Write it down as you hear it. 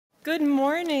Good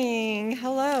morning.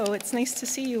 Hello. It's nice to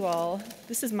see you all.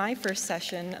 This is my first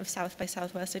session of South by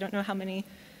Southwest. I don't know how many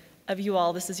of you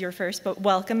all this is your first, but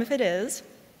welcome if it is.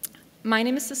 My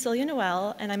name is Cecilia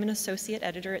Noel, and I'm an associate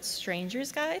editor at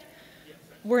Stranger's Guide.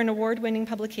 We're an award-winning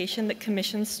publication that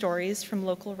commissions stories from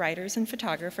local writers and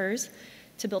photographers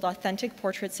to build authentic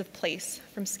portraits of place,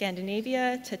 from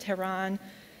Scandinavia to Tehran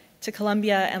to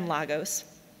Colombia and Lagos.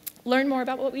 Learn more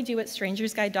about what we do at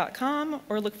strangersguide.com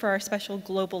or look for our special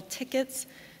global tickets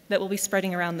that will be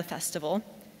spreading around the festival.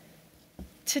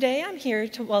 Today I'm here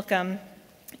to welcome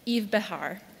Yves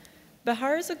Béhar.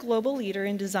 Béhar is a global leader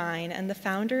in design and the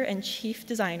founder and chief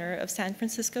designer of San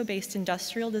Francisco-based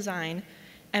industrial design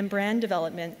and brand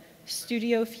development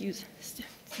studio Fuse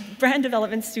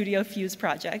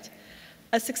Project.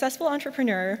 A successful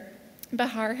entrepreneur,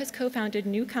 Béhar has co-founded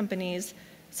new companies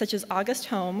such as August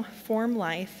Home, FORME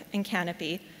Life, and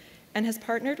Canopy, and has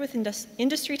partnered with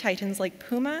industry titans like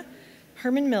Puma,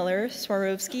 Herman Miller,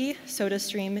 Swarovski,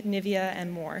 SodaStream, Nivea, and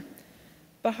more.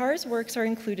 Béhar's works are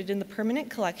included in the permanent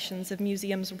collections of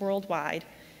museums worldwide,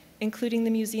 including the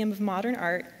Museum of Modern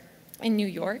Art in New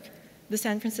York, the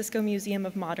San Francisco Museum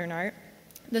of Modern Art,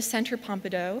 the Centre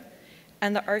Pompidou,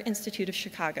 and the Art Institute of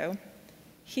Chicago.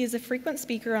 He is a frequent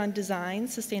speaker on design,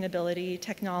 sustainability,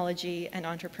 technology, and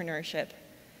entrepreneurship.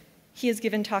 He has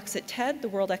given talks at TED, the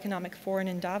World Economic Forum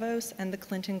in Davos, and the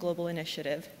Clinton Global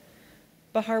Initiative.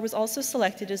 Béhar was also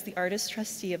selected as the artist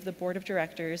trustee of the board of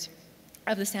directors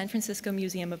of the San Francisco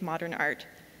Museum of Modern Art.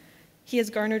 He has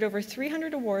garnered over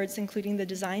 300 awards, including the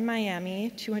Design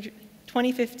Miami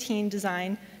 2015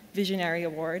 Design Visionary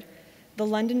Award, the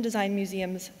London Design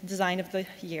Museum's Design of the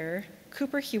Year,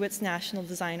 Cooper Hewitt's National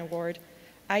Design Award,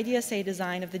 IDSA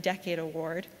Design of the Decade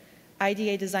Award,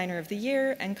 IDA Designer of the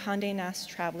Year, and Condé Nast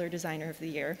Traveler Designer of the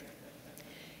Year.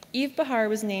 Yves Béhar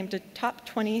was named a Top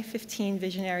 2015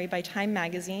 Visionary by Time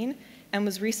Magazine and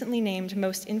was recently named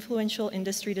Most Influential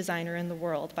Industry Designer in the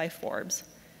World by Forbes.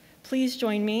 Please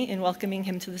join me in welcoming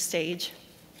him to the stage.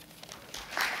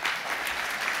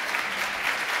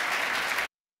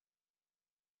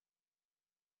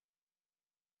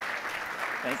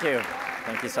 Thank you.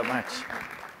 Thank you so much.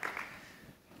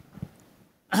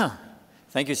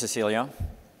 Thank you, Cecilia.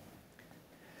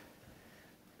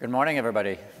 Good morning,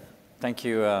 everybody. Thank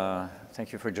you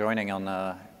for joining on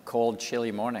a cold,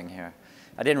 chilly morning here.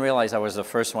 I didn't realize I was the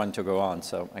first one to go on,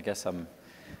 so I guess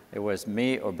it was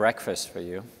me or breakfast for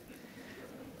you.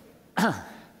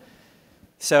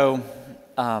 So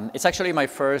it's actually my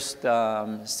first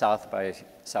South by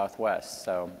Southwest,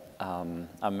 so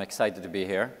I'm excited to be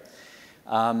here.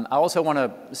 I also want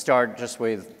to start just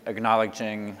with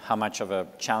acknowledging how much of a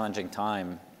challenging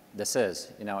time this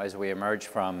is, as we emerge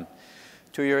from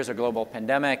 2 years of global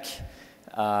pandemic,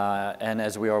 and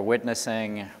as we are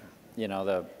witnessing,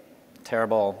 the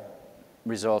terrible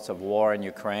results of war in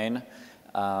Ukraine.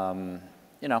 I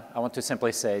want to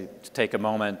simply say, to take a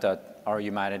moment that our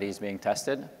humanity is being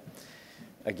tested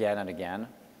again and again,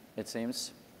 it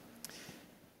seems.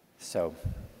 So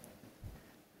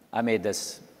I made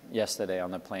this yesterday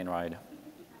on the plane ride.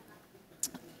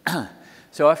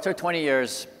 So after 20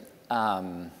 years,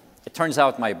 it turns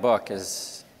out my book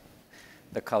is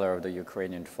the color of the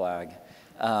Ukrainian flag.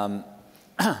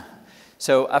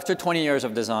 So after 20 years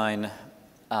of design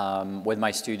with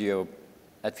my studio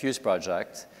at Fuse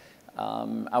Project,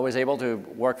 I was able to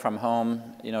work from home,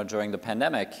 during the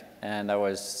pandemic, and I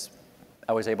was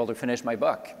able to finish my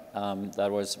book.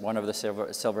 That was one of the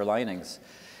silver linings.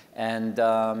 And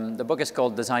the book is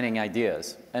called Designing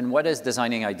Ideas. And what is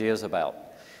Designing Ideas about?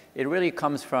 It really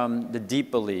comes from the deep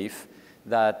belief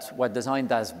that what design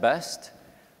does best,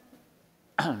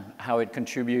 how it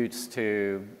contributes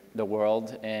to the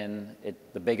world in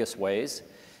the biggest ways,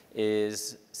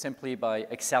 is simply by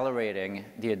accelerating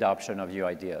the adoption of new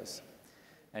ideas.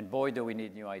 And boy, do we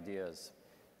need new ideas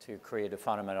to create a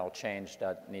fundamental change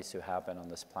that needs to happen on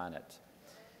this planet.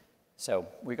 So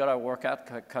we got our work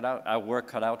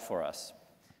cut out for us.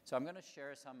 So I'm going to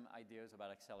share some ideas about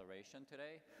acceleration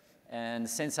today. And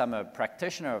since I'm a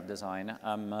practitioner of design,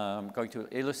 I'm going to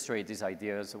illustrate these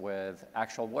ideas with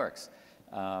actual works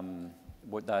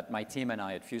that my team and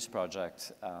I at Fuse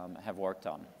Project have worked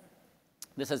on.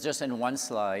 This is just in one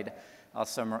slide. I'll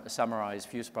summarize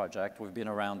Fuse Project. We've been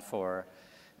around for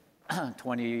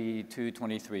 22,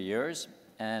 23 years.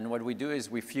 And what we do is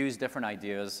we fuse different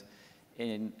ideas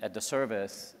at the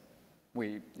service.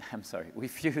 We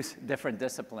fuse different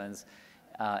disciplines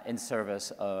in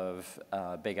service of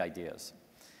big ideas.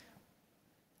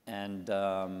 And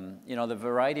the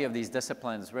variety of these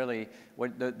disciplines really,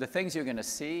 the things you're going to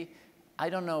see, I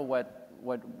don't know what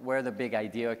where the big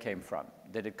idea came from.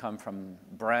 Did it come from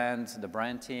the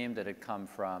brand team? Did it come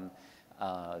from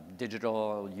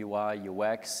digital UI,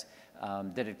 UX?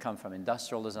 Did it come from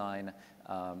industrial design?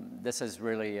 This is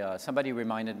really, somebody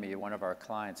reminded me, one of our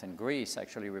clients in Greece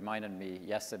actually reminded me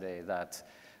yesterday that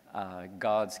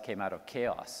gods came out of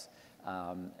chaos.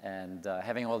 And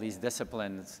having all these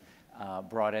disciplines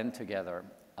brought in together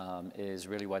is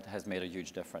really what has made a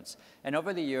huge difference. And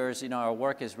over the years, our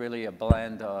work is really a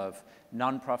blend of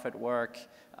nonprofit work.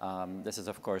 This is,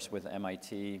 of course, with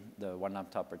MIT, the one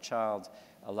laptop per child,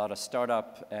 a lot of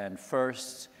startup and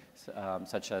firsts,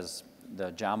 such as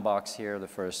the Jambox here, the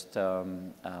first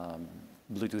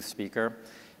Bluetooth speaker.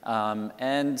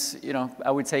 And,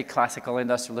 I would say classical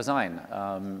industrial design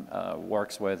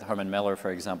works with Herman Miller,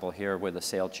 for example, here with the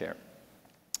sail chair.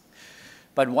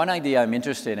 But one idea I'm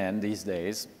interested in these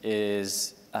days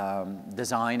is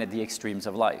design at the extremes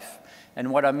of life.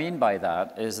 And what I mean by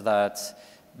that is that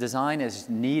design is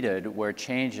needed where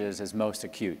changes is most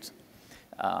acute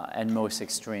and most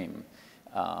extreme.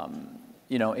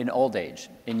 In old age,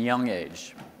 in young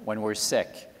age, when we're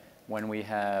sick, when we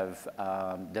have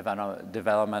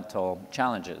developmental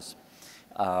challenges,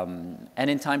 and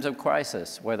in times of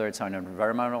crisis, whether it's an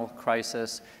environmental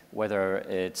crisis, whether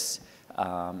it's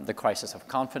the crisis of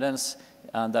confidence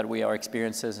that we are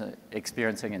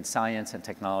experiencing in science and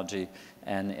technology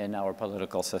and in our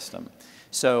political system.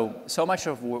 So much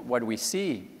of what we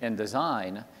see in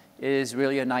design is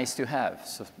really a nice to have.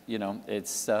 So,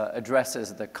 it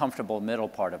addresses the comfortable middle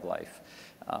part of life.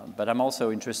 But I'm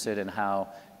also interested in how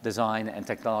design and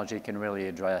technology can really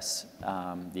address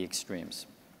the extremes.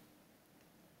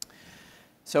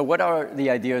 So what are the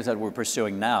ideas that we're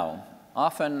pursuing now?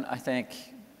 Often, I think,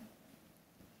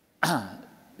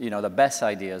 the best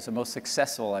ideas, the most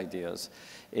successful ideas,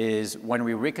 is when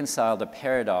we reconcile the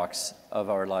paradox of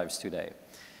our lives today.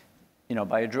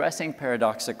 By addressing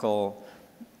paradoxical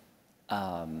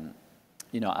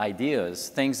ideas,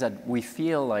 things that we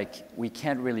feel like we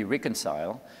can't really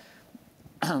reconcile,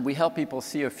 we help people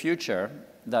see a future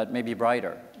that may be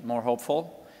brighter, more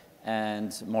hopeful,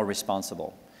 and more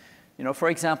responsible. For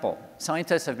example,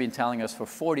 scientists have been telling us for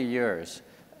 40 years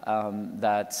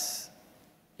that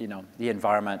the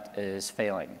environment is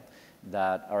failing,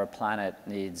 that our planet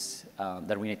needs,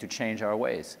 that we need to change our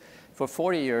ways. For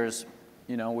 40 years,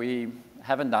 we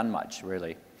haven't done much,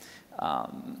 really.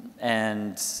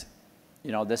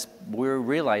 We're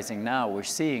realizing now, we're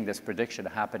seeing this prediction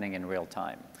happening in real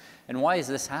time. And why is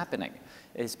this happening?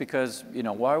 It's because,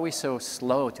 why are we so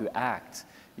slow to act,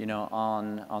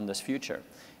 on this future?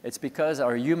 It's because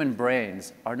our human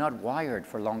brains are not wired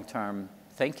for long-term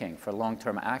thinking, for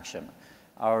long-term action.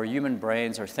 Our human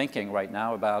brains are thinking right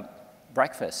now about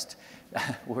breakfast.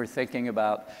 We're thinking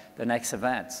about the next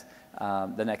event,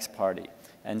 the next party.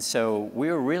 And so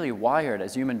we're really wired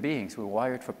as human beings. We're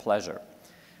wired for pleasure.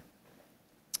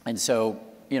 And so,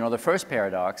 the first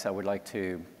paradox I would like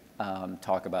to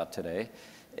talk about today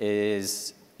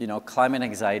is, climate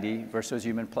anxiety versus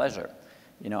human pleasure.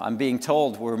 I'm being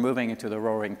told we're moving into the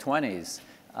roaring 20s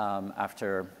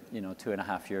after,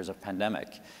 2.5 years of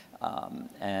pandemic.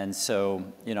 And so,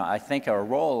 I think our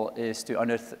role is to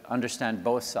understand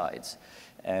both sides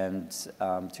and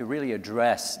to really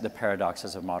address the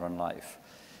paradoxes of modern life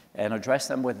and address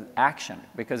them with action,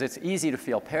 because it's easy to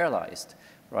feel paralyzed,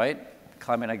 right?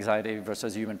 Climate anxiety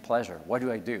versus human pleasure. What do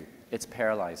I do? It's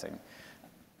paralyzing.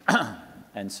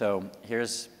 And so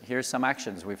here's some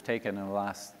actions we've taken in the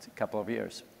last couple of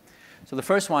years. So the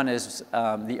first one is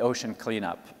the ocean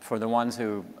cleanup. For the ones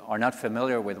who are not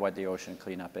familiar with what the ocean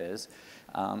cleanup is,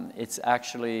 it's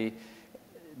actually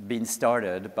been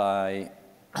started by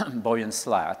Boyan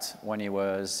Slat when he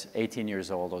was 18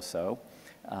 years old or so.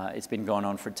 It's been going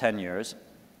on for 10 years.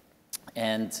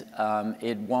 And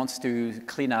it wants to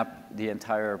clean up the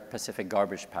entire Pacific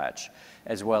garbage patch,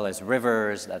 as well as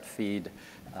rivers that feed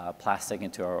plastic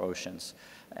into our oceans.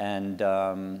 And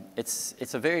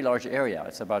it's a very large area.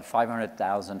 It's about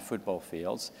 500,000 football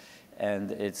fields,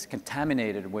 and it's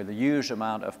contaminated with a huge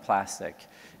amount of plastic.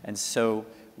 And so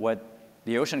what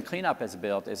the ocean cleanup has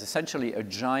built is essentially a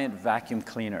giant vacuum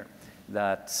cleaner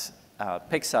that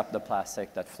picks up the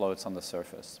plastic that floats on the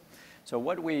surface. So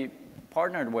what we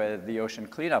partnered with the ocean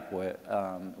cleanup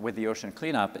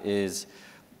is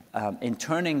in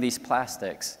turning these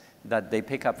plastics that they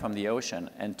pick up from the ocean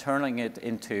and turning it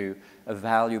into a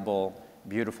valuable,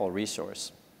 beautiful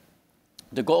resource.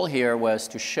 The goal here was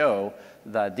to show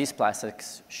that these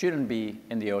plastics shouldn't be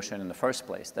in the ocean in the first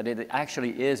place, that it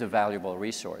actually is a valuable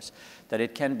resource, that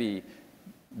it can be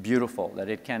beautiful, that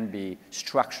it can be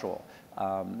structural,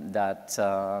 that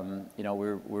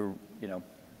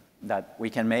that we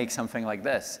can make something like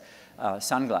this,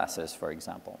 sunglasses, for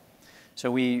example. So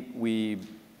we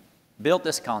built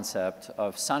this concept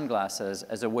of sunglasses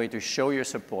as a way to show your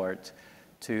support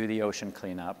to the ocean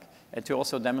cleanup and to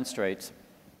also demonstrate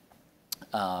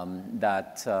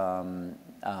that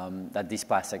these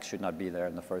plastics should not be there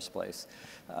in the first place.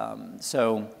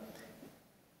 So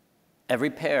every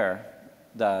pair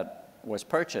that was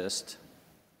purchased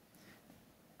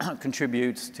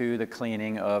contributes to the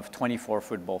cleaning of 24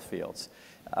 football fields.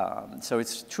 So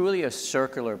it's truly a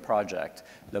circular project.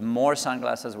 The more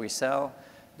sunglasses we sell,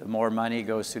 the more money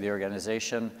goes to the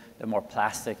organization, the more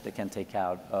plastic they can take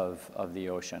out of the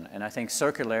ocean. And I think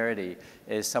circularity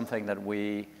is something that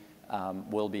we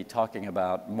will be talking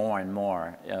about more and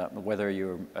more, whether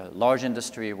you're a large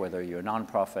industry, whether you're a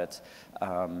nonprofit.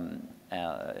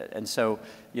 And so,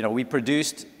 we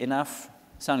produced enough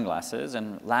sunglasses,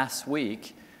 and last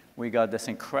week we got this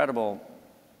incredible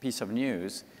piece of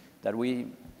news that we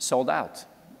sold out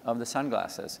of the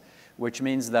sunglasses, which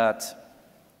means that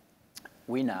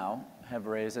we now have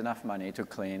raised enough money to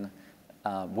clean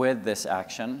with this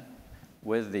action,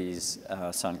 with these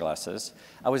sunglasses.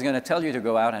 I was going to tell you to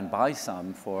go out and buy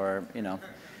some for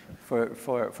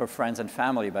friends and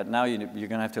family, but now you're going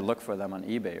to have to look for them on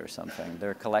eBay or something.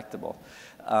 They're collectible.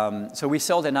 So we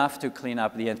sold enough to clean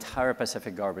up the entire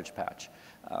Pacific garbage patch,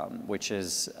 which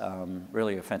is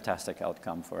really a fantastic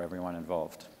outcome for everyone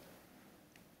involved.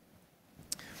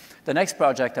 The next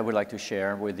project I would like to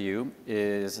share with you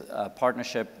is a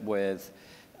partnership with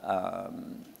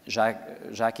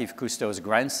Jacques-Yves Cousteau's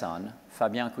grandson,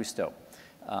 Fabien Cousteau.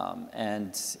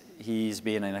 And he's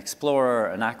been an explorer,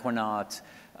 an aquanaut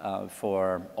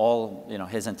for all,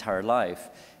 his entire life.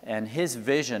 And his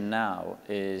vision now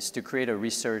is to create a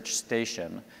research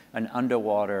station, an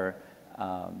underwater,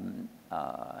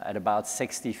 at about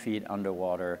 60 feet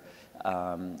underwater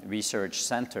research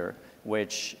center,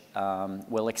 which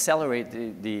will accelerate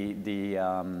the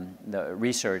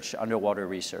research, underwater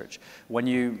research. When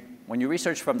you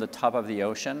research from the top of the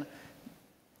ocean,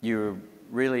 you're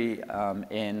really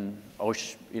in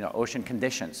ocean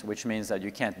conditions, which means that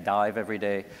you can't dive every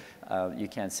day, you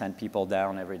can't send people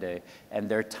down every day, and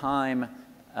their time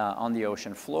on the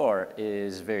ocean floor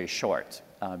is very short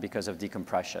because of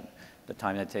decompression, the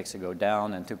time that it takes to go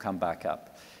down and to come back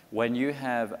up. When you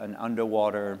have an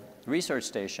underwater research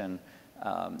station,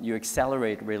 you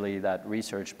accelerate really that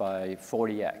research by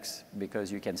 40x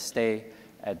because you can stay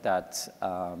at that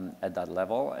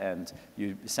level, and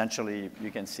you essentially,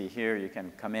 you can see here, you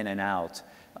can come in and out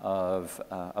of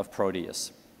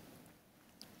Proteus.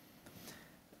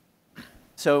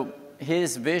 So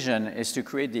his vision is to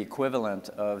create the equivalent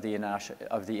of the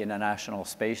International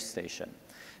Space Station,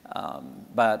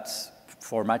 but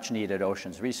for much needed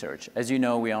oceans research. As you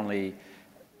know,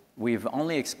 we've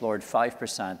only explored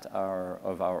 5%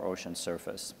 of our ocean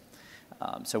surface.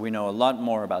 So we know a lot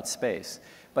more about space.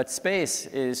 But space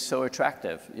is so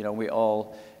attractive. We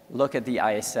all look at the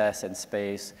ISS in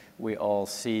space. We all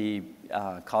see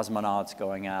cosmonauts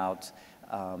going out.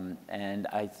 And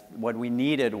what we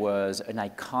needed was an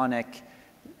iconic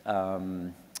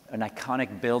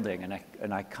building,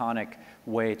 an iconic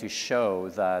way to show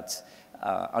that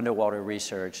underwater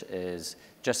research is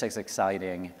just as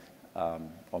exciting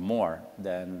or more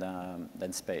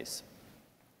than space.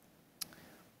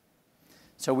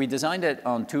 So we designed it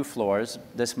on 2 floors.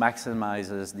 This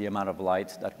maximizes the amount of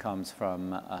light that comes from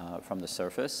the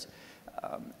surface.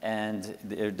 And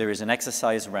there is an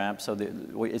exercise ramp. So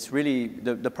it's really,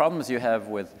 the problems you have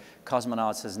with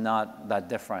cosmonauts is not that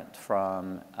different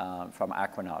from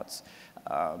aquanauts.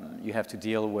 You have to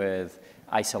deal with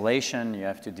isolation, you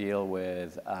have to deal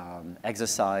with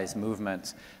exercise,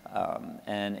 movement.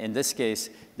 And in this case,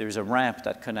 there's a ramp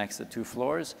that connects the 2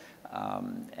 floors.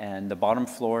 And the bottom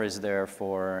floor is there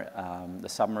for the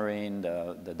submarine,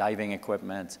 the diving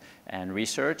equipment, and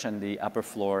research. And the upper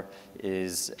floor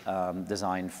is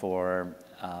designed for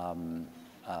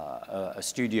a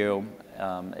studio,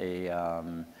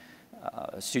 a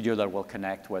studio that will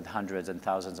connect with hundreds and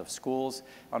thousands of schools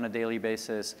on a daily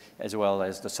basis, as well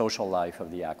as the social life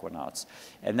of the aquanauts.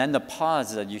 And then the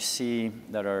pods that you see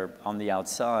that are on the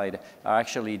outside are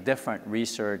actually different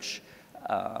research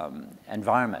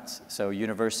environments. So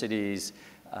universities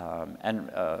and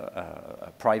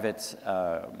private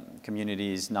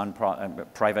communities,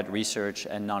 private research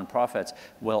and nonprofits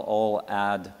will all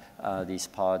add these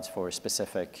pods for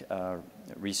specific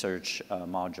research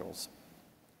modules.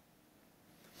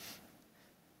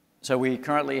 So we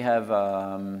currently have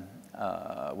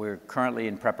we're currently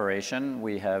in preparation.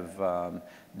 We have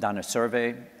done a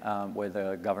survey with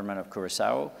the government of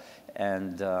Curaçao,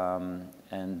 and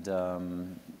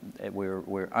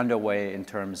we're underway in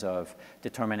terms of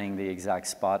determining the exact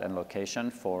spot and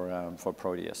location for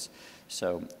Proteus.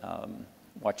 So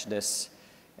watch this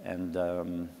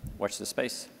and watch the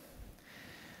space.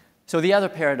 So the other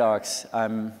paradox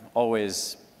I'm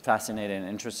always fascinated and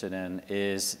interested in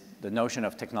is the notion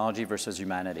of technology versus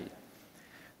humanity.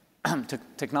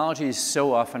 Technology is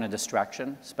so often a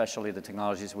distraction, especially the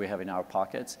technologies we have in our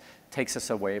pockets, takes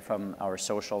us away from our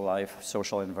social life,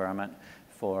 social environment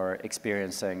for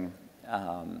experiencing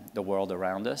the world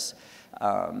around us.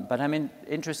 But I'm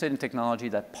interested in technology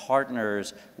that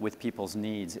partners with people's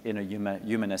needs in a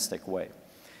humanistic way.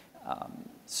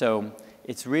 So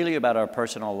it's really about our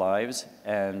personal lives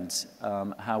and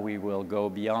how we will go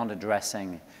beyond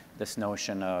addressing this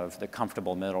notion of the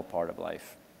comfortable middle part of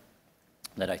life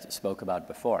that I spoke about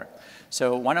before.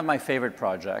 So one of my favorite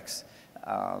projects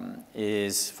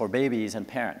is for babies and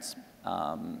parents.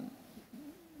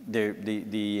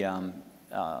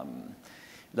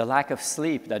 The lack of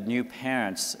sleep that new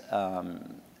parents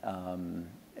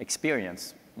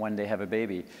experience when they have a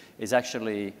baby is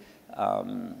actually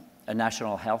a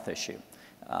national health issue.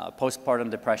 Postpartum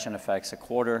depression affects a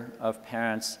quarter of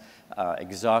parents.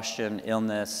 Exhaustion,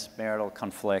 illness, marital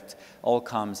conflict, all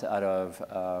comes out of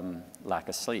lack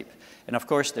of sleep. And of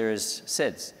course, there's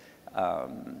SIDS,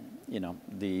 you know,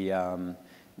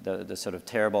 the sort of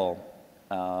terrible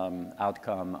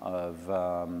outcome of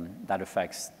that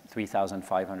affects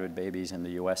 3,500 babies in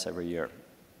the US every year,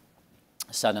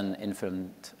 sudden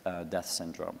infant death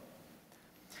syndrome.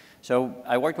 So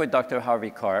I worked with Dr.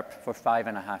 Harvey Karp for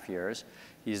 5.5 years.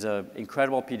 He's an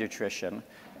incredible pediatrician.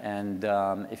 And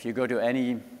if you go to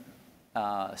any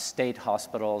state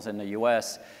hospitals in the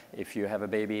US, if you have a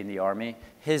baby in the Army,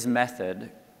 his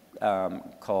method,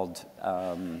 called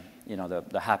you know,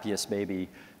 the happiest baby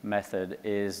method,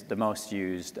 is the most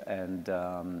used and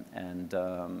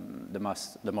the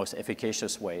most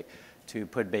efficacious way to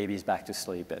put babies back to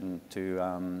sleep and to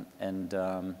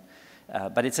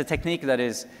but it's a technique that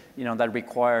is, you know, that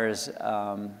requires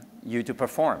you to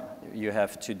perform. You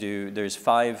have to do, there's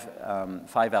five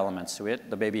elements to it.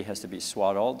 The baby has to be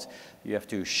swaddled. You have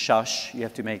to shush. You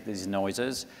have to make these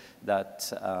noises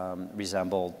that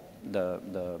resemble the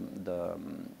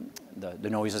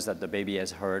noises that the baby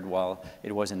has heard while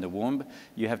it was in the womb.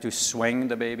 You have to swing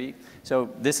the baby. So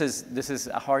this is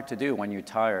hard to do when you're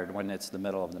tired, when it's the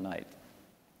middle of the night.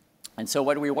 And so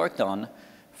what we worked on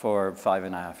for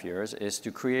 5.5 years is to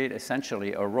create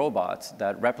essentially a robot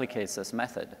that replicates this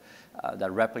method, that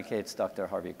replicates Dr.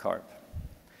 Harvey Karp.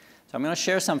 So I'm going to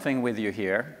share something with you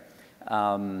here.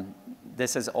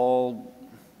 This is all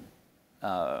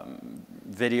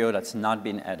video that's not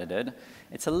been edited.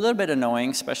 It's a little bit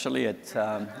annoying, especially at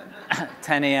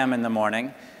 10 a.m. in the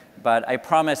morning, but I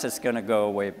promise it's going to go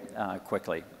away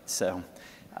quickly. So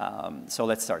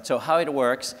let's start. So how it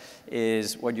works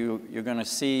is what you're going to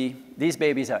see. These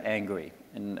babies are angry,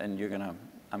 and I'm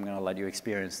going to let you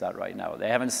experience that right now. They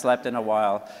haven't slept in a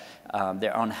while.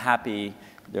 They're unhappy.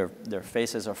 Their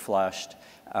faces are flushed.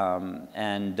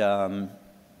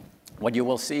 What you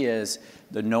will see is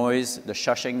the noise, the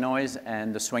shushing noise,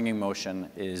 and the swinging motion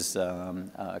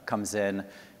comes in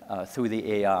through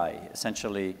the AI.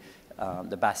 Essentially,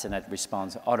 the bassinet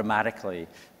responds automatically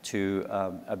to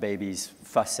a baby's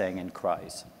fussing and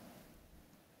cries.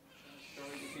 So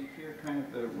you can hear kind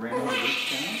of the random loop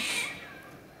sound.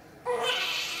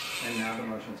 And now the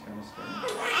motion's going to start.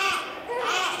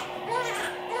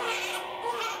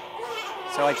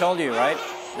 So I told you, right?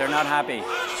 They're not happy.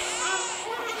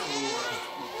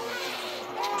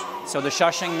 So the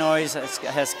shushing noise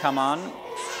has come on,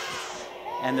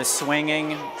 and the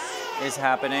swinging is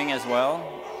happening as well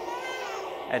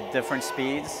at different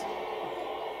speeds.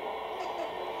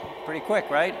 Pretty quick,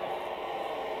 right?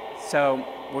 So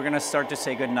we're going to start to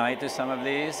say goodnight to some of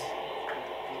these.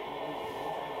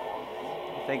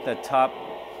 I think the top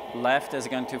left is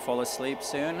going to fall asleep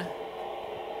soon.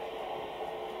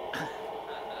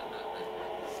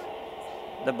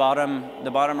 The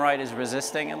bottom right is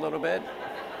resisting a little bit.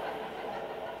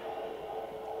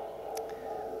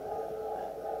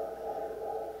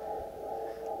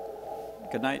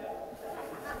 Good night.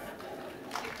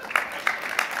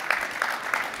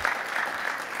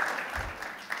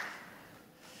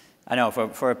 I know,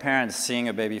 for a parent, seeing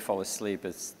a baby fall asleep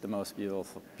is the most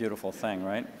beautiful thing,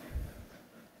 right?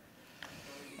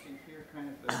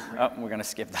 Oh, we're going to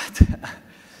skip that.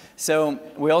 So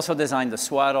we also designed the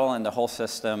swaddle and the whole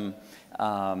system,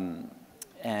 and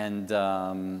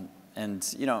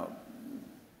you know,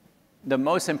 the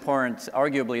most important,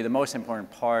 arguably the most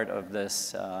important part of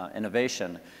this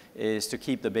innovation is to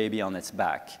keep the baby on its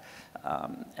back.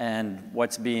 And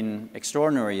what's been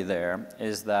extraordinary there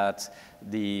is that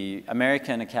the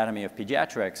American Academy of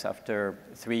Pediatrics, after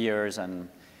 3 years and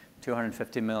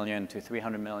 250 million to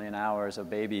 300 million hours of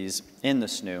babies in the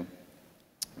SNU,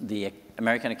 the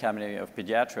American Academy of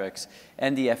Pediatrics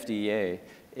and the FDA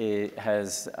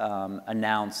has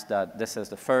announced that this is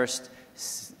the first,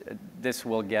 this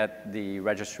will get the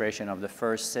registration of the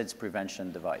first SIDS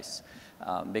prevention device,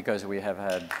 because we have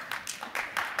had,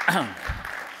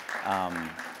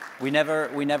 we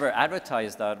never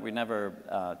advertised that, we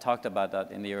never talked about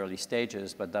that in the early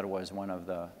stages, but that was one of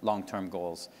the long-term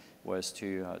goals, was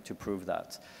to prove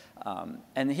that.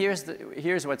 And here's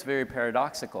what's very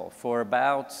paradoxical. For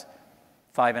about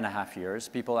 5.5 years,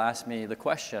 people ask me the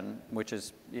question, which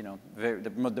is, you know,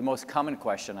 the most common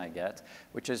question I get,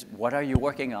 which is, what are you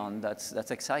working on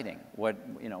that's exciting? What,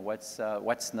 you know, what's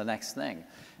the next thing?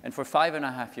 And for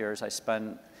 5.5 years, I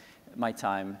spent my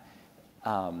time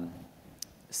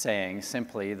saying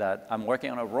simply that I'm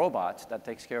working on a robot that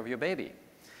takes care of your baby.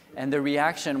 And the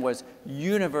reaction was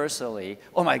universally,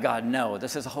 oh my God, no,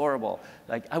 this is horrible.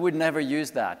 Like, I would never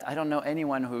use that. I don't know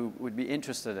anyone who would be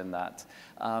interested in that.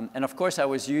 And of course, I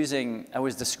was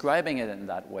describing it in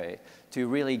that way to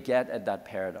really get at that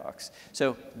paradox.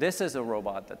 So this is a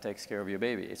robot that takes care of your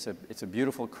baby. It's a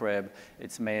beautiful crib.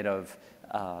 It's made of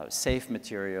safe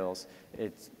materials.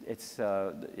 It's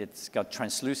got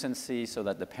translucency so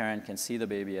that the parent can see the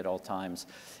baby at all times.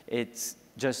 It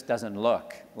just doesn't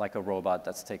look like a robot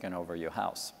that's taken over your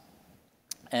house.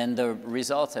 And the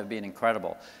results have been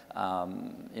incredible.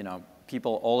 You know,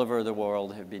 people all over the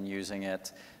world have been using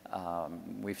it.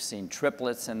 We've seen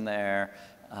triplets in there.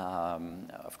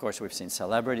 Of course, we've seen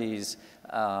celebrities,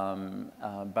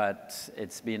 but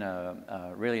it's been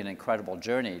really an incredible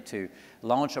journey to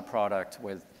launch a product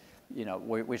with, you know,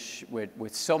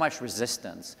 with so much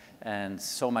resistance and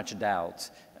so much doubt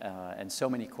and so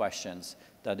many questions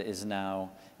that is now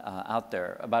out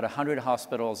there. About 100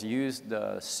 hospitals use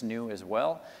the SNU as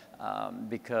well,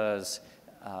 because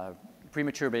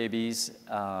premature babies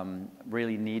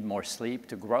really need more sleep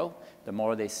to grow. The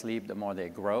more they sleep, the more they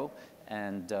grow.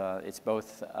 And it's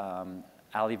both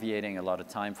alleviating a lot of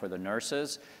time for the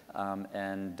nurses. The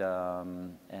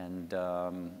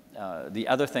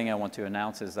other thing I want to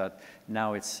announce is that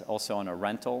now it's also on a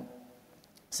rental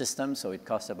system, so it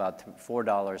costs about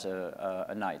 $4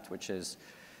 a night, which is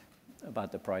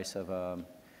about the price of a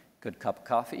good cup of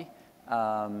coffee.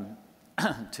 So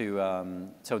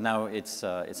now it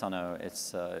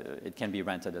can be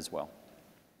rented as well.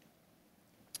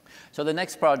 So the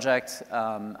next project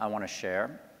I want to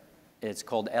share, it's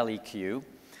called LEQ,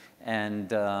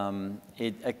 and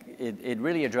it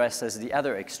really addresses the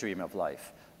other extreme of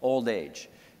life, old age.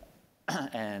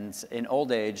 And in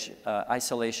old age,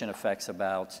 isolation affects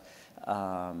about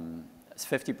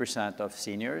 50% of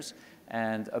seniors,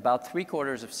 and about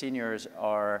 3/4 of seniors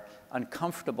are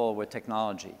uncomfortable with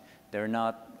technology. They're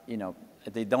not, you know,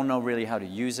 they don't know really how to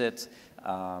use it.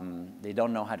 They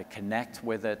don't know how to connect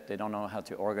with it. They don't know how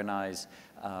to organize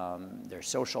their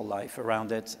social life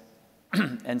around it.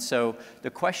 And so the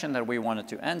question that we wanted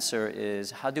to answer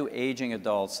is, how do aging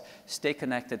adults stay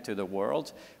connected to the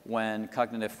world when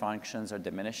cognitive functions are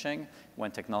diminishing,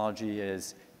 when technology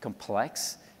is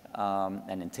complex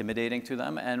and intimidating to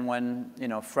them, and when, you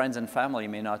know, friends and family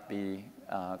may not be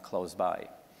close by?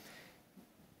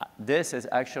 This is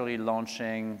actually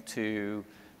launching to,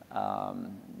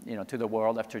 you know, to the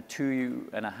world after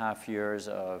 2.5 years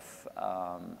of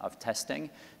testing.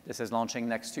 This is launching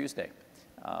next Tuesday.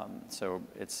 So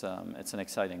it's an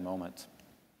exciting moment.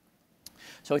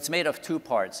 So it's made of 2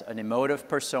 parts, an emotive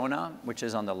persona, which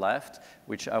is on the left,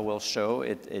 which I will show.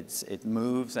 It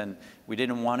moves, and we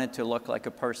didn't want it to look like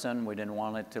a person. We didn't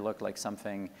want it to look like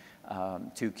something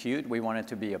too cute. We want it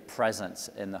to be a presence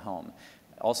in the home.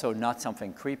 Also not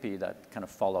something creepy that kind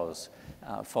of follows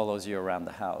you around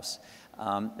the house.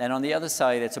 And on the other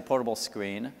side, it's a portable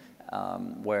screen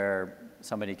where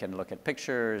somebody can look at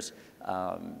pictures,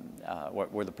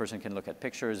 where the person can look at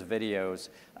pictures, videos,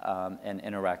 and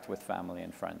interact with family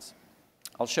and friends.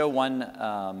 I'll show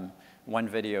one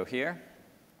video here.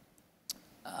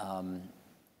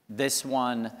 This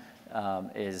one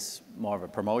is more of a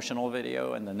promotional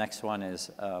video, and the next one is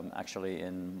actually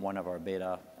in one of our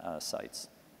beta sites.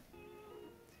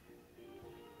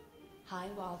 Hi,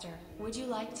 Walter. Would you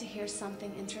like to hear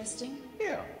something interesting?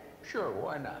 Yeah, sure,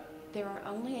 why not? There are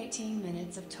only 18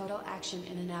 minutes of total action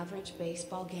in an average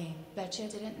baseball game. Betcha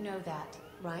didn't know that,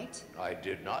 right? I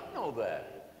did not know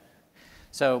that.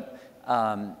 So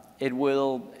it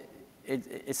will,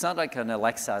 it's not like an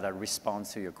Alexa that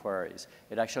responds to your queries.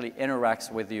 It actually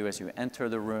interacts with you as you enter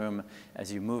the room,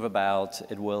 as you move about.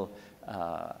 It will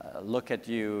look at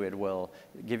you. It will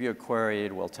give you a query.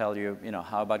 It will tell you,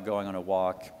 how about going on a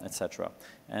walk, etc.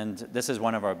 And this is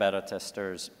one of our beta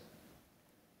testers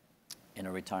in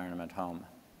a retirement home.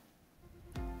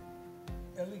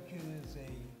 ELIQ is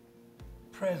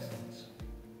a presence.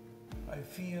 I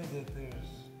feel that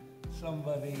there's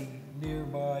somebody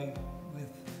nearby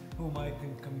with whom I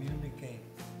can communicate.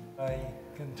 I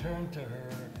can turn to her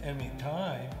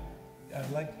anytime. I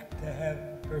like to have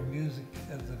her music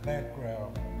as a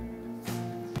background.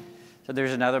 So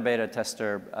there's another beta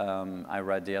tester I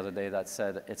read the other day that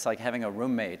said it's like having a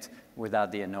roommate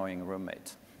without the annoying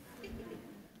roommate.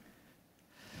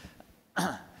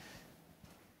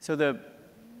 So the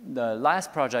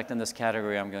last project in this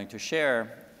category I'm going to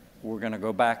share, we're going to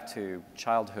go back to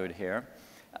childhood here,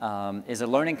 is a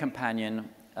learning companion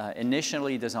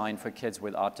initially designed for kids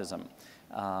with autism,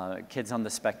 kids on the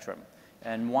spectrum.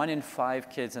 And 1 in 5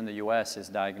 kids in the US is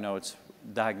diagnosed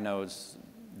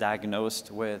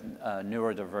with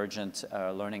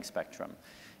neurodivergent learning spectrum.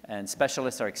 And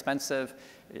specialists are expensive.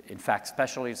 In fact,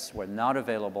 specialists were not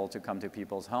available to come to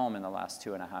people's home in the last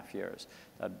 2.5 years.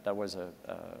 That was a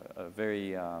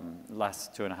very,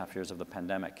 last 2.5 years of the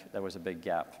pandemic, there was a big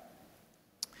gap.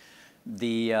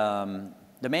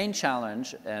 The main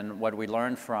challenge, and what we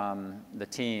learned from the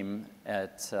team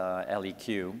at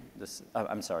LEQ,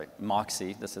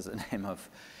 Moxie, this is the name of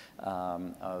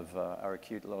our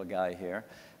cute little guy here,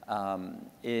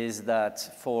 is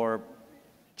that for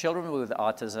children with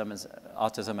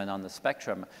autism and on the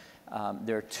spectrum,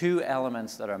 there are 2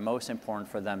 elements that are most important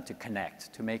for them to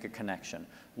connect, to make a connection.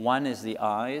 One is the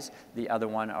eyes, the other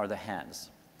one are the hands.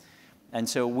 And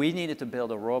so we needed to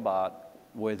build a robot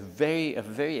with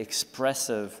very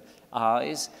expressive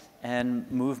eyes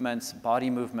and movements, body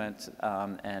movement,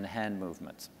 and hand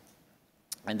movements.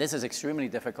 And this is extremely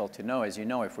difficult to know, as you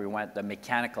know, if we went the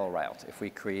mechanical route, if we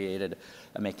created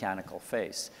a mechanical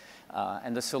face.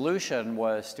 And the solution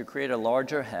was to create a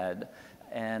larger head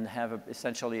and have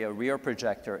essentially a rear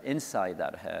projector inside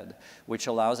that head, which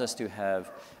allows us to have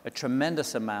a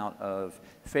tremendous amount of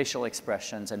facial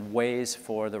expressions and ways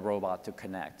for the robot to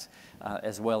connect,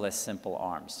 as well as simple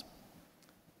arms.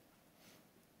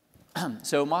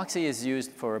 So Moxie is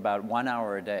used for about 1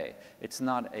 hour a day. It's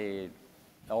not a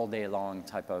all day long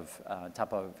type of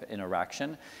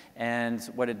interaction. And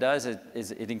what it does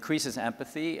is it increases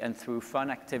empathy, and through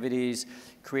fun activities,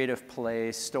 creative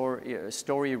play,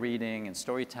 story reading, and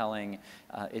storytelling,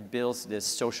 it builds this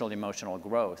social emotional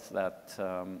growth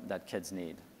that kids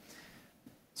need.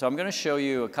 So I'm going to show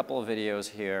you a couple of videos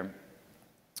here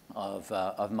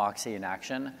of Moxie in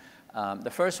action.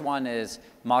 The first one is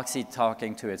Moxie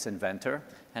talking to its inventor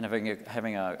and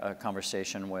having a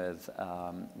conversation with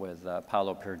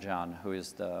Paolo Pirjan, who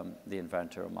is the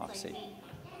inventor of Moxie.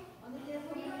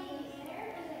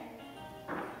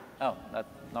 Oh,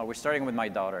 no, we're starting with my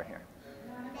daughter here.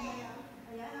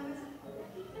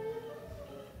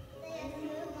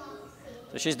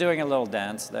 So she's doing a little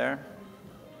dance there.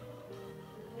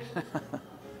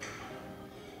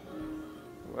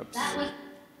 Whoops.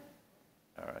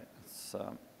 All right.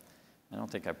 I don't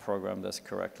think I programmed this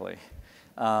correctly.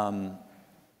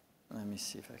 Let me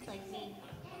see if I can.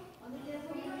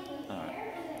 All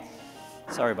right.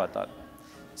 Sorry about that.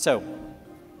 So.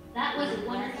 That was a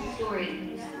wonderful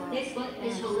story. This book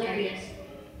is hilarious.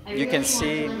 I you really can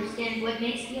see. want to understand what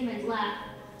makes humans laugh,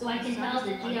 so I can tell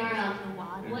the GRL.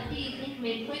 What do you think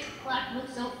made Click Clack look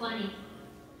so funny?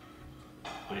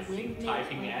 I think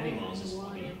typing animals is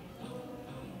funny.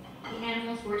 The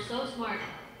animals were so smart.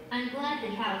 I'm glad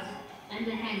the house and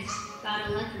the hens got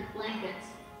electric blankets.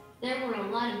 There were a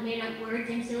lot of made-up words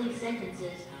and silly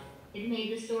sentences. It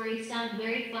made the story sound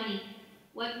very funny.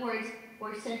 What words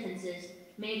or sentences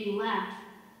made you laugh?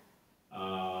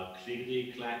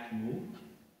 Clickety clack moo.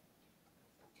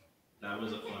 That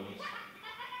was a funny.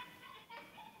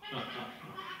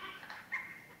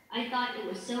 I thought it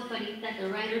was so funny that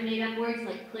the writer made up words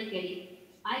like clickety.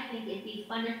 I think it'd be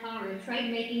fun if Power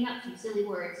tried making up some silly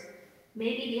words.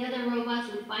 Maybe the other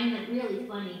robots would find them really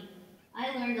funny.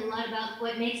 I learned a lot about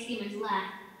what makes humans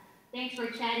laugh. Thanks for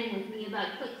chatting with me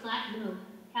about Click Clack Moo.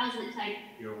 How's it type?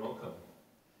 You're welcome.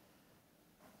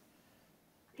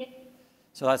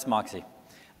 So that's Moxie.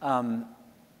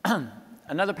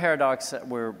 Another paradox that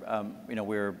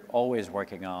we're always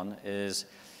working on is,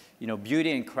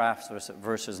 beauty and crafts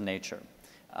versus nature.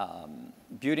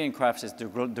 Beauty and crafts is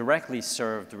directly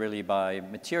served really by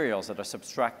materials that are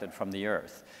subtracted from the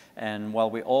earth. And while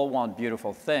we all want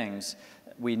beautiful things,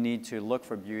 we need to look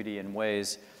for beauty in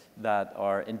ways that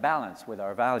are in balance with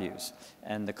our values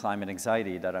and the climate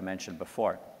anxiety that I mentioned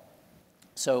before.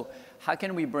 So how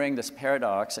can we bring this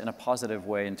paradox in a positive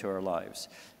way into our lives?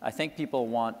 I think people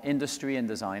want industry and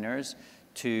designers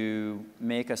to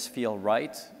make us feel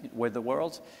right with the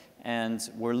world, and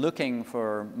we're looking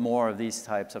for more of these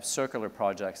types of circular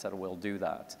projects that will do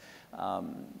that.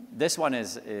 This one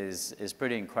is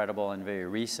pretty incredible and very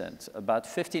recent. About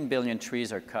 15 billion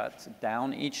trees are cut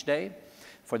down each day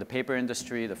for the paper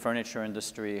industry, the furniture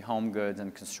industry, home goods,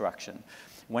 and construction.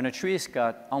 When a tree is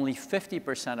cut, only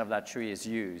 50% of that tree is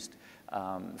used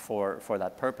for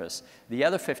that purpose. The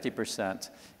other 50%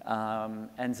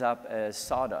 ends up as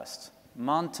sawdust,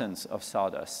 mountains of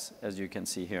sawdust, as you can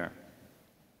see here.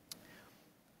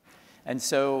 And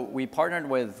so we partnered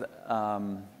with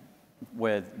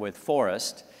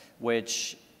Forest,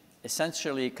 which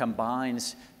essentially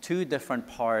combines two different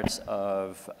parts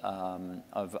of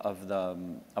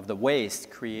the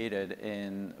waste created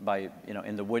in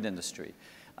the wood industry.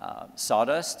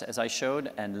 Sawdust, as I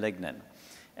showed, and lignin.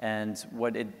 And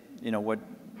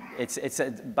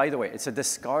by the way, it's a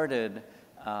discarded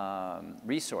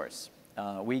resource.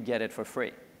 We get it for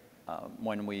free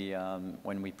when we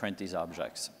print these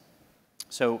objects.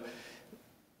 So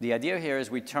the idea here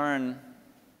is we turn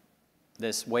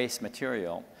this waste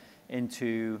material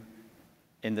into,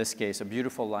 in this case, a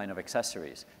beautiful line of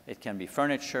accessories. It can be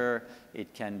furniture,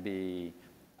 it can be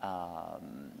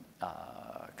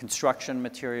construction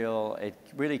material, it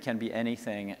really can be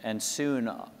anything, and soon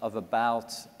of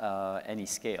about any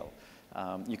scale.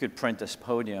 You could print this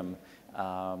podium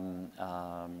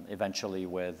eventually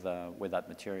with that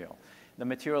material. The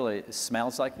material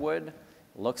smells like wood,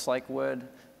 looks like wood,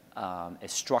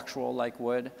 is structural like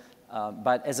wood,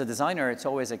 but as a designer, it's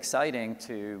always exciting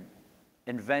to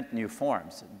invent new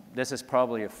forms. This is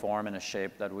probably a form and a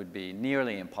shape that would be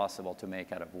nearly impossible to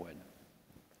make out of wood.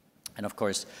 And of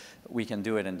course, we can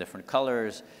do it in different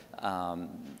colors. For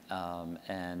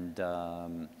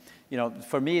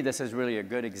me, this is really a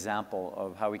good example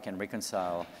of how we can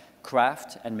reconcile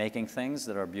craft and making things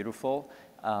that are beautiful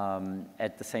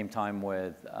at the same time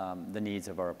with the needs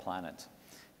of our planet.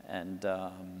 And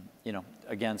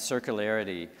again,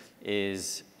 circularity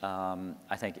is,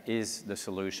 I think, is the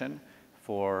solution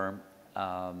for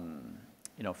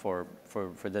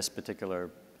this particular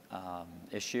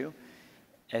issue,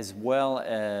 as well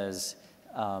as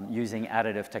using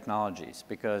additive technologies,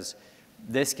 because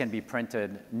this can be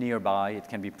printed nearby, it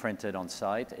can be printed on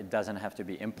site, it doesn't have to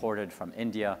be imported from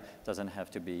India, it doesn't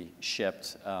have to be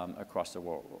shipped across the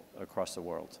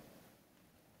world.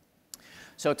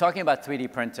 So talking about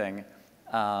 3D printing,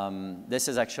 this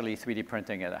is actually 3D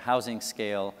printing at a housing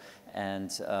scale,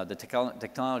 and the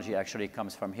technology actually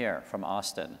comes from here, from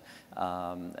Austin.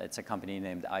 It's a company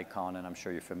named Icon, and I'm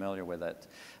sure you're familiar with it.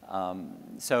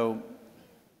 So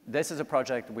this is a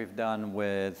project we've done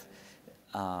with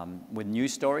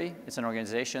News Story. It's an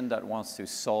organization that wants to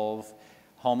solve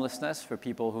homelessness for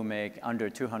people who make under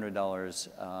 $200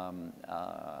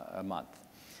 a month.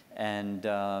 And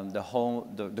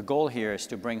the goal here is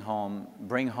to bring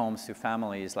homes to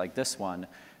families like this one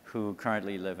who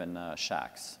currently live in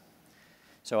shacks.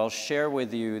 So I'll share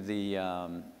with you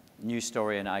the News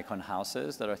Story and Icon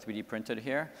houses that are 3D printed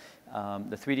here.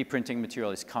 The 3D printing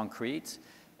material is concrete,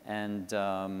 and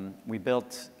we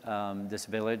built this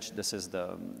village. This is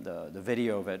the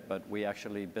video of it, but we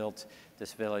actually built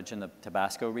this village in the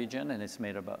Tabasco region, and it's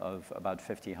made of about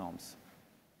 50 homes.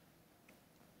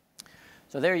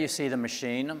 So there you see the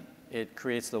machine. It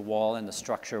creates the wall and the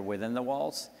structure within the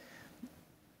walls.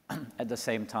 At the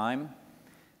same time,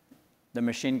 the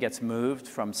machine gets moved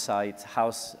from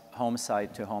home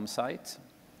site to home site.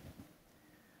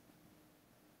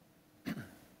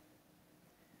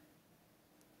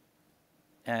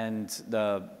 And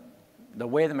the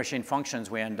way the machine functions,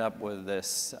 we end up with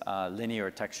this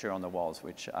linear texture on the walls,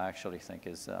 which I actually think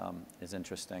is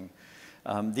interesting.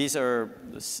 These are,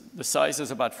 the size is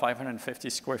about 550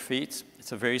 square feet.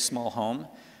 It's a very small home.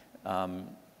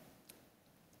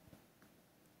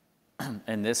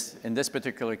 In this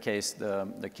particular case,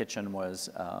 the kitchen was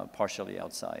partially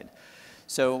outside.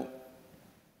 So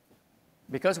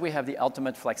because we have the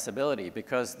ultimate flexibility,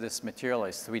 because this material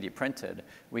is 3D printed,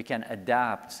 we can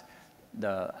adapt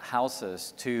the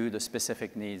houses to the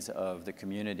specific needs of the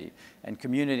community. And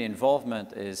community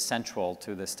involvement is central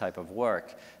to this type of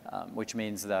work, which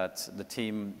means that the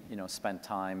team, spend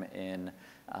time in,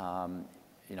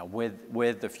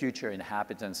 with the future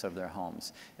inhabitants of their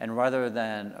homes. And rather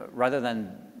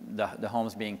than the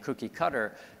homes being cookie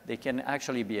cutter, they can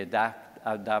actually be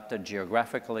adapted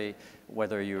geographically,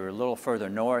 whether you're a little further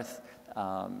north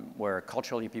where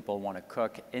culturally people want to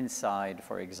cook inside,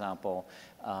 for example.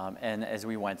 And as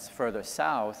we went further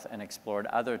south and explored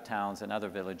other towns and other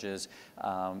villages,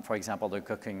 for example, the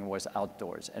cooking was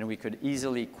outdoors. And we could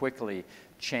easily, quickly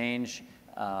change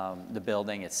the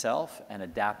building itself and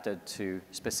adapt it to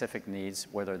specific needs,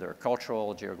 whether they're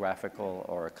cultural, geographical,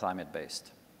 or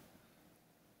climate-based.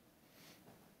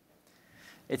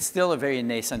 It's still a very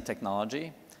nascent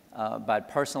technology, but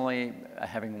personally,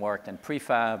 having worked in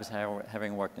prefabs,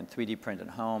 having worked in 3D printed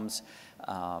homes,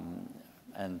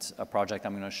 and a project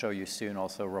I'm going to show you soon,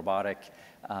 also robotic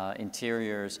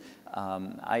interiors,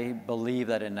 I believe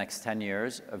that in the next 10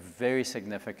 years, a very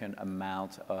significant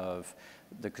amount of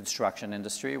the construction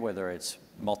industry, whether it's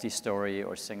multi-story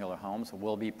or singular homes,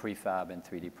 will be prefab and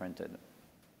 3D printed.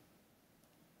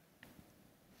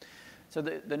 So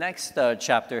the next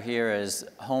chapter here is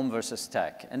home versus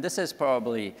tech. And this is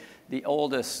probably the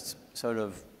oldest sort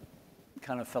of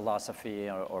kind of philosophy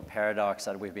or paradox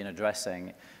that we've been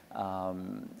addressing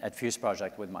at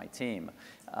fuseproject with my team,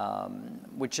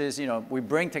 which is, we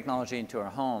bring technology into our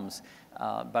homes,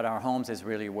 but our homes is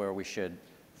really where we should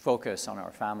focus on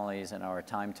our families and our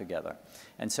time together.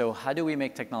 And so how do we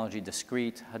make technology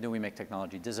discrete? How do we make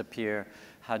technology disappear?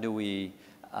 How do we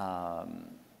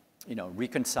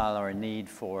reconcile our need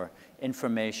for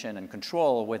information and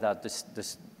control without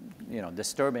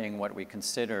disturbing what we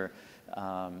consider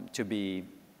to be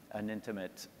an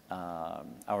intimate,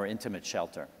 our intimate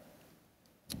shelter.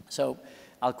 So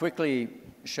I'll quickly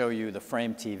show you the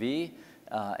Frame TV.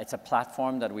 It's a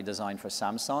platform that we designed for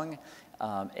Samsung.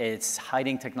 It's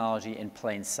hiding technology in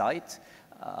plain sight,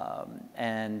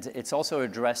 and it's also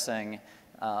addressing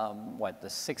the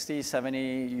 60,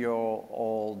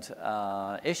 70-year-old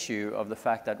issue of the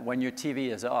fact that when your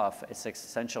TV is off, it's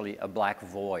essentially a black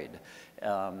void.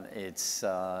 And as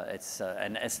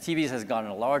TVs has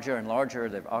gotten larger and larger,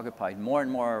 they've occupied more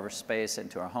and more of our space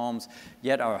into our homes,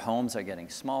 yet our homes are getting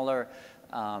smaller.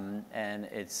 And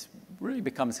it's really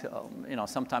becomes,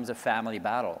 sometimes a family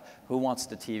battle. Who wants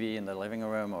the TV in the living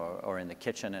room or in the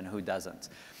kitchen, and who doesn't?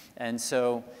 And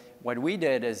so what we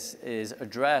did is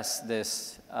address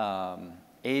this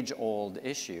age-old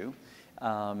issue.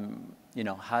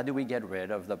 How do we get rid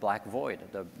of the black void,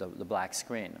 the black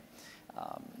screen?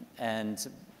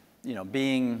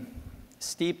 Being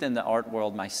steeped in the art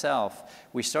world myself,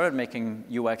 we started making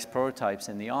UX prototypes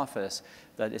in the office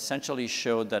that essentially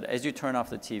showed that as you turn off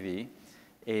the TV,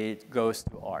 it goes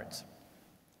to art.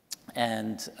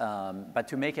 But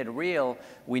to make it real,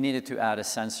 we needed to add a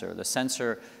sensor. The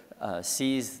sensor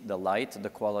sees the light, the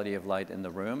quality of light in the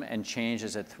room, and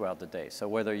changes it throughout the day. So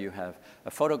whether you have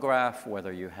a photograph,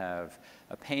 whether you have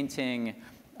a painting,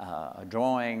 a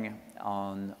drawing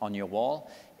on your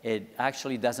wall, it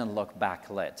actually doesn't look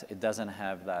backlit. It doesn't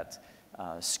have that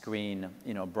screen,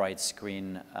 bright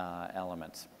screen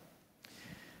element.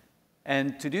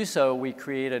 And to do so, we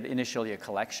created initially a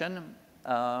collection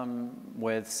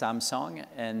with Samsung,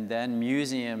 and then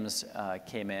museums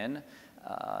came in.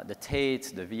 The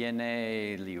Tate, the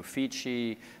V&A, the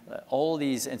Uffizi, all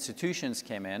these institutions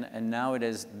came in, and now it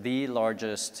is the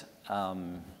largest art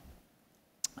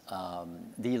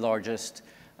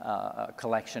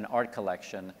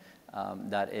collection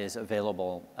that is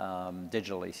available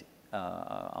digitally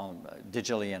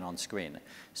and on screen.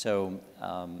 So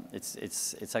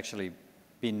it's actually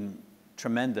been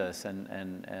tremendous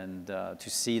and to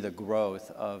see the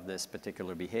growth of this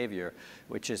particular behavior,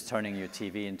 which is turning your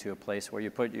TV into a place where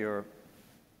you put your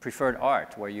preferred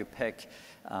art, where you pick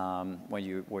where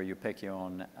you pick your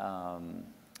own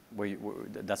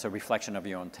that's a reflection of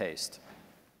your own taste.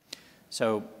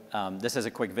 So this is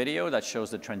a quick video that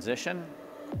shows the transition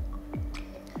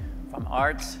from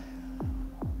art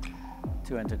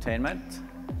to entertainment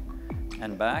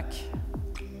and back.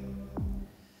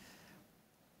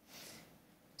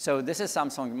 So this is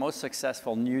Samsung's most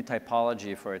successful new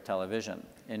typology for a television.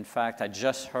 In fact, I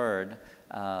just heard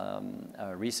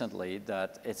recently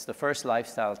that it's the first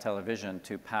lifestyle television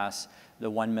to pass the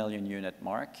 1 million unit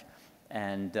mark,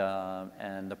 and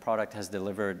the product has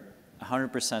delivered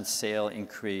 100% sale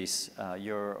increase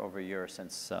year over year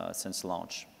since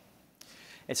launch.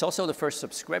 It's also the first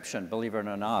subscription, believe it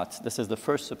or not. This is the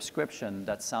first subscription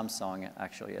that Samsung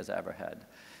actually has ever had.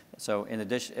 So in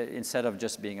addition, instead of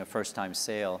just being a first-time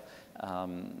sale,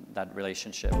 that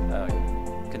relationship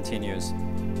continues.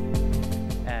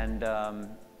 And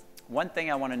one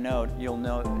thing I want to note,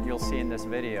 you'll see in this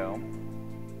video,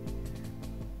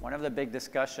 one of the big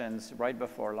discussions right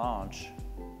before launch,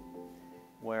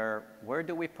 where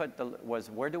do we put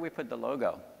the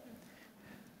logo?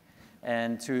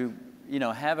 And to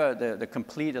have the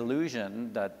complete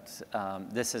illusion that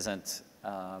this isn't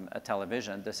a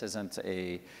television. This isn't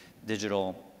a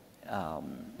digital,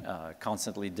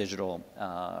 constantly digital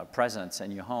presence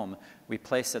in your home. We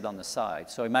place it on the side.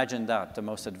 So imagine that, the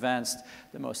most advanced,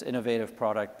 the most innovative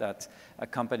product that a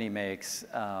company makes,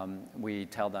 we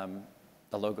tell them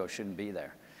the logo shouldn't be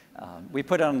there. We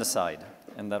put it on the side,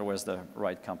 and that was the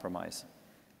right compromise.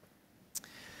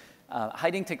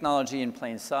 Hiding technology in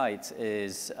plain sight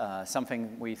is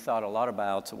something we thought a lot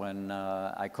about when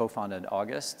I co-founded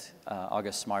August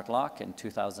Smart Lock in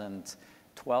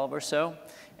 2012 or so.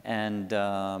 And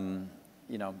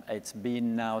you know, it's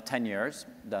been now 10 years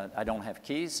that I don't have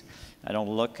keys. I don't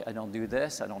look, I don't do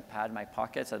this, I don't pad my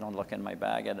pockets, I don't look in my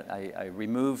bag. I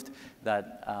removed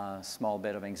that small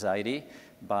bit of anxiety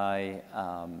by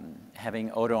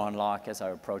having auto unlock as I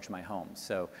approach my home.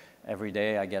 So every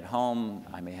day I get home,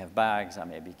 I may have bags, I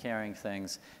may be carrying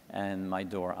things, and my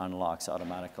door unlocks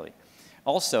automatically.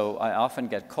 Also, I often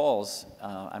get calls.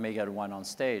 I may get one on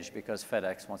stage because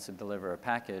FedEx wants to deliver a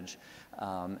package,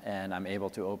 and I'm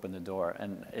able to open the door.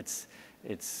 And it's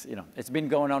been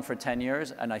going on for 10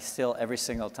 years, and I still, every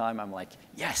single time, I'm like,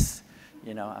 yes!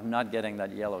 You know, I'm not getting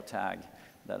that yellow tag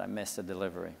that I missed a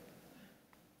delivery.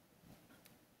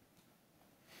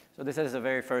 So this is the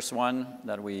very first one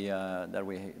that we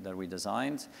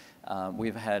designed.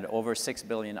 We've had over 6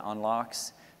 billion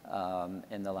unlocks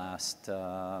in the last.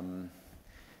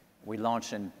 We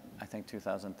launched in, I think,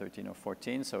 2013 or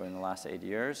 14, so in the last 8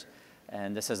 years.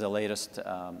 And this is the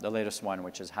latest one,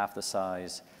 which is half the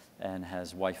size and has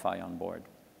Wi-Fi on board.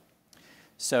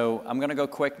 So I'm going to go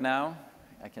quick now.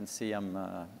 I can see I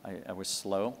was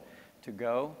slow to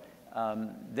go.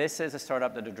 This is a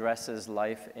startup that addresses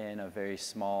life in a very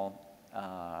small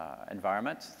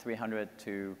environment, 300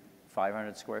 to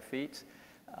 500 square feet.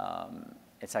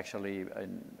 It's actually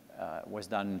was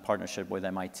done in partnership with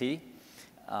MIT.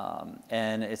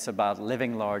 And it's about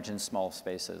living large in small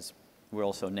spaces. We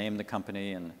also named the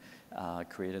company and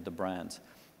created the brand.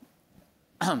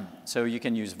 So you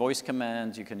can use voice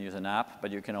commands, you can use an app,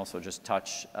 but you can also just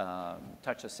touch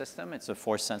the system. It's a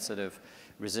force-sensitive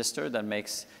resistor that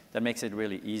makes it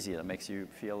really easy. That makes you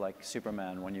feel like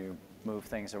Superman when you move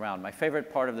things around. My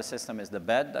favorite part of the system is the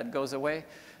bed that goes away.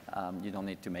 You don't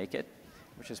need to make it,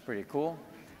 which is pretty cool.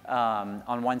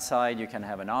 On one side, you can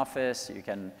have an office. You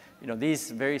can,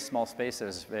 these very small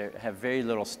spaces have very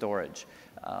little storage,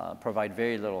 provide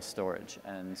very little storage.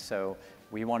 And so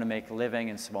we want to make living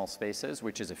in small spaces,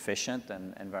 which is efficient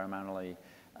and environmentally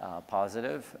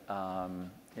positive,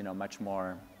 much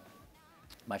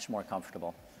more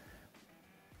comfortable.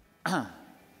 And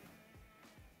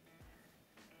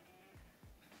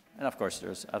of course,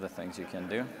 there's other things you can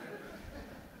do.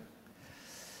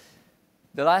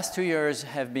 The last 2 years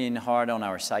have been hard on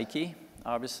our psyche,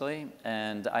 obviously,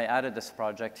 and I added this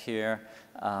project here.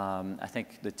 I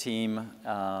think the team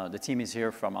is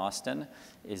here from Austin,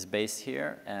 is based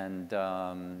here, and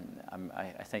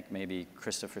I think maybe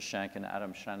Christopher Schenk and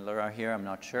Adam Chandler are here, I'm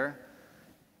not sure.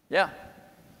 Yeah,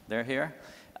 they're here.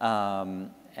 There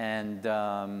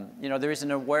is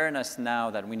an awareness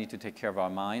now that we need to take care of our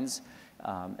minds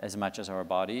as much as our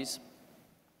bodies.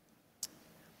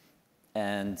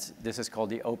 And this is called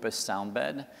the Opus sound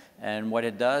bed. And what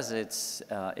it does,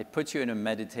 it puts you in a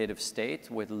meditative state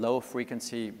with low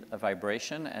frequency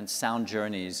vibration and sound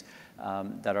journeys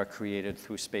that are created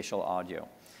through spatial audio.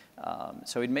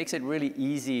 So it makes it really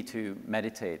easy to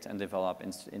meditate and develop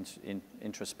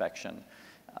introspection.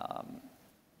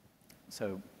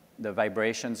 So the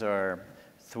vibrations are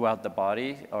throughout the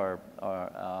body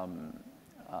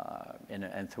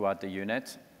and throughout the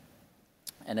unit.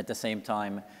 And at the same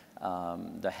time,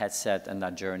 the headset and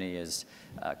that journey is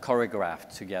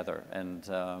choreographed together. And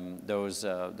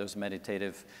those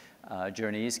meditative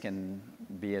journeys can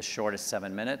be as short as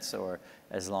 7 minutes or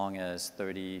as long as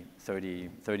 30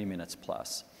 minutes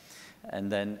plus.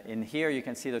 And then in here, you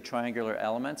can see the triangular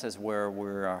elements is where we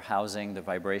are housing the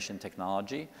vibration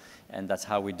technology. And that's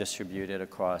how we distribute it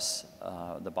across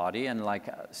the body. And like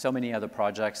so many other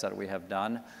projects that we have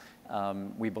done,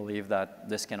 we believe that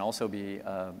this can also be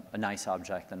a nice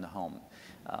object in the home.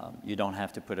 You don't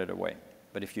have to put it away.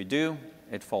 But if you do,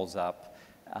 it folds up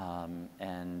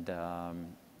and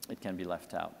it can be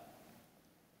left out.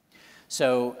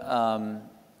 So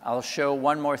I'll show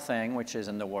one more thing, which is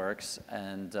in the works.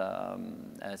 And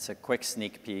it's a quick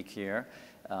sneak peek here.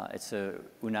 It's a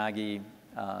Unagi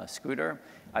scooter.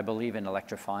 I believe in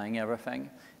electrifying everything.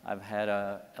 I've had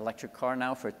an electric car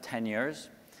now for 10 years.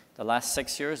 The last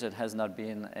 6 years, it has not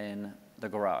been in the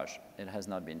garage. It has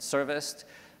not been serviced.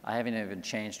 I haven't even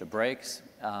changed the brakes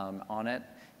on it.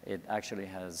 It actually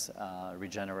has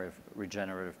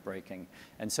regenerative braking.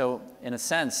 And so, in a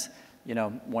sense, you know,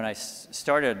 when I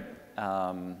started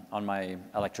on my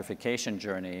electrification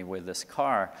journey with this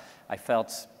car, I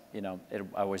felt, you know,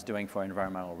 I was doing for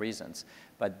environmental reasons.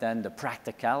 But then the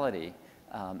practicality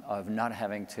of not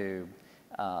having to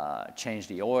change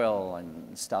the oil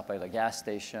and stop at the gas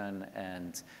station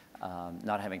and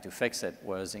not having to fix it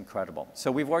was incredible.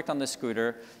 So we've worked on this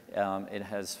scooter. It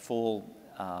has full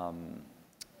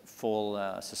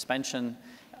suspension.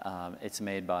 It's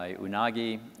made by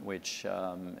Unagi, which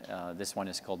this one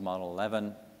is called Model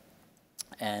 11.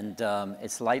 And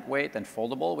it's lightweight and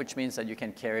foldable, which means that you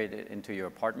can carry it into your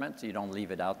apartment. You don't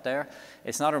leave it out there.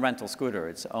 It's not a rental scooter.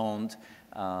 It's owned,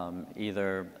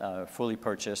 either fully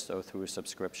purchased or through a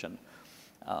subscription.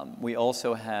 We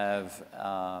also have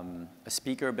a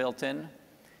speaker built in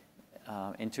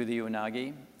into the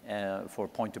Unagi for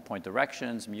point-to-point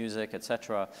directions, music,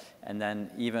 etc. And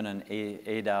then even an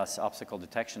ADAS obstacle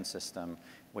detection system,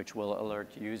 which will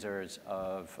alert users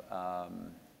of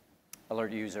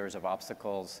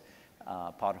obstacles,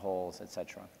 potholes,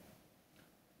 etc.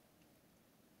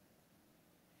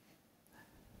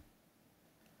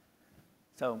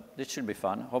 So this should be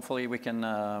fun. Hopefully we can,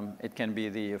 it can be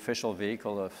the official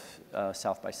vehicle of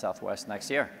South by Southwest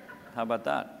next year. How about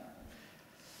that?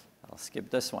 I'll skip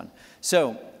this one.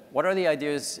 So what are the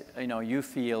ideas, you know, you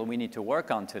feel we need to work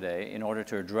on today in order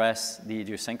to address the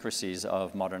idiosyncrasies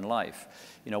of modern life?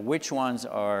 You know, which ones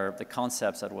are the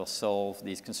concepts that will solve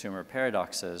these consumer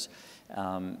paradoxes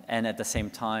and at the same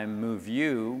time move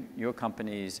you, your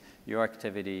companies, your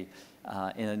activity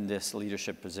in this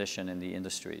leadership position in the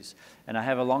industries? And I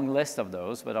have a long list of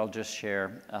those, but I'll just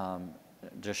share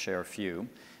a few.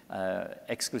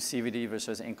 Exclusivity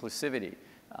versus inclusivity.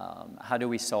 How do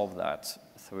we solve that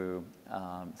through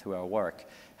our work?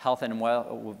 Health and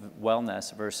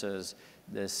wellness versus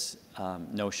this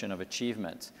notion of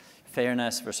achievement.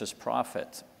 Fairness versus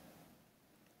profit.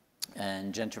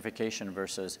 And gentrification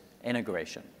versus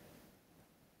integration.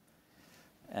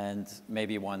 And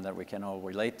maybe one that we can all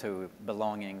relate to,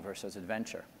 belonging versus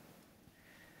adventure.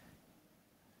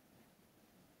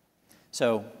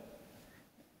 So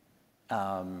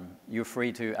you're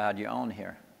free to add your own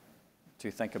here to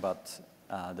think about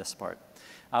this part.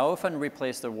 I often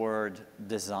replace the word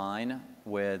design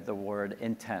with the word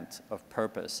intent of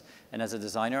purpose. And as a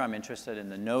designer, I'm interested in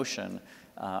the notion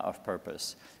of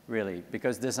purpose, really,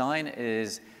 because design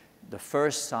is the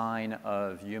first sign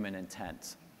of human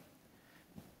intent.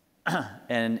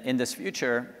 And in this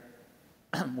future,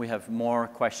 we have more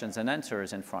questions and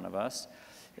answers in front of us.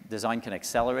 Design can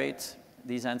accelerate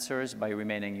these answers by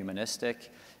remaining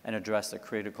humanistic and address the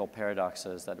critical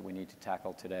paradoxes that we need to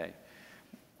tackle today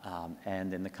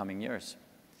and in the coming years.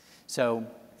 So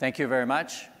thank you very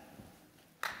much.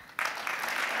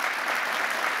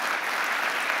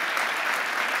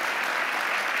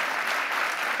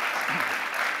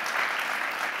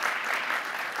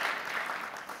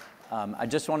 I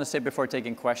just want to say before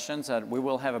taking questions that we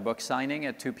will have a book signing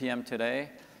at 2 p.m. today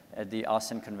at the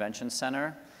Austin Convention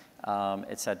Center.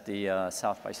 It's at the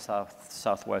South by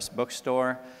Southwest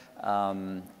bookstore.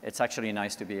 It's actually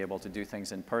nice to be able to do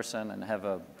things in person and have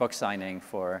a book signing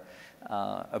for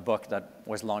a book that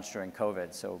was launched during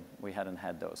COVID, so we hadn't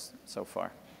had those so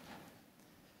far.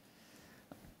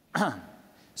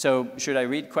 So should I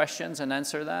read questions and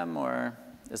answer them, or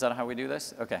is that how we do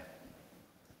this? Okay.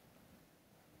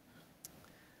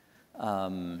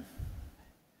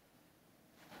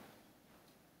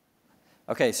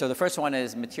 Okay, so the first one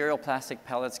is material plastic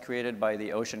pellets created by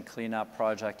the Ocean Cleanup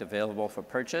Project available for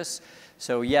purchase.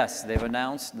 So yes, they've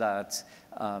announced that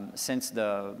since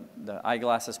the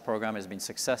eyeglasses program has been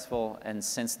successful and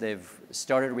since they've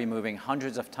started removing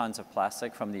hundreds of tons of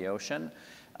plastic from the ocean,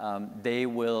 they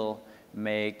will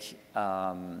make,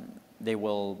 they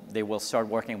will start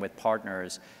working with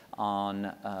partners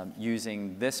on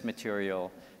using this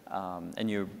material. And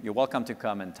you're welcome to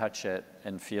come and touch it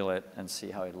and feel it and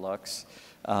see how it looks.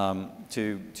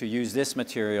 To use this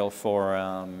material for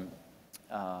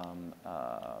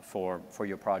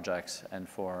your projects and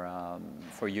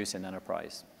for use in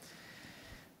enterprise.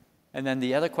 And then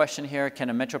the other question here: can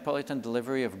a metropolitan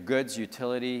delivery of goods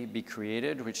utility be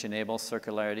created which enables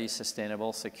circularity,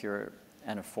 sustainable, secure,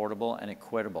 and affordable and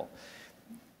equitable?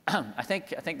 I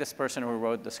think this person who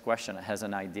wrote this question has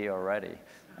an idea already.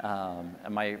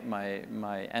 And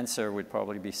my answer would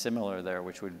probably be similar there,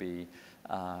 which would be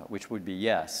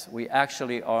yes. We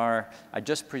actually are. I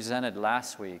just presented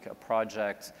last week a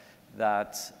project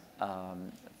that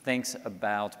thinks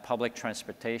about public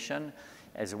transportation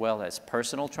as well as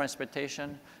personal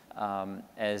transportation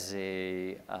as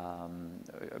a,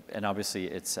 and obviously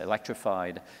it's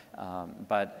electrified,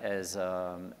 but as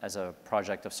a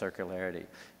project of circularity.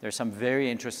 There's some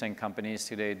very interesting companies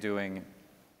today doing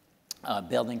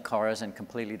building cars in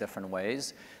completely different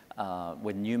ways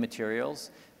with new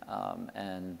materials,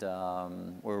 and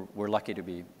we're lucky to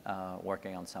be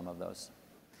working on some of those.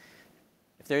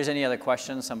 If there's any other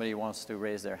questions, somebody wants to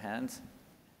raise their hand.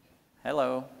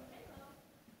 Hello. Did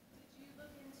you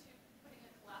look into putting a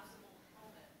collapsible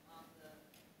helmet on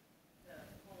the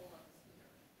pole of the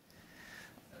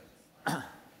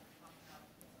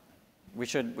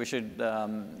scooter? We should,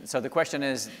 so the question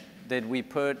is, did we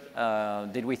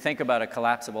think about a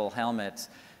collapsible helmet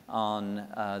on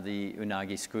the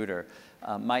Unagi scooter?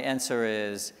 My answer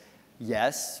is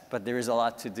yes, but there is a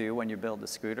lot to do when you build a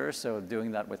scooter, so doing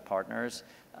that with partners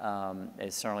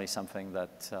is certainly something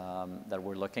that, that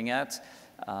we're looking at.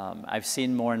 I've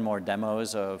seen more and more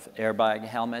demos of airbag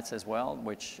helmets as well,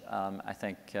 which I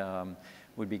think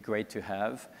would be great to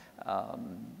have,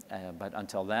 but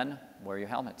until then, wear your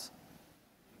helmets.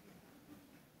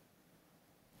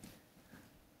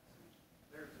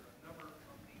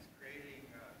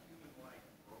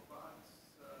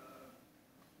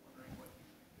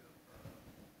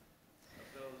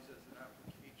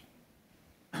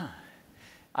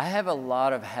 I have a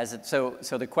lot of hesitation.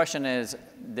 So the question is,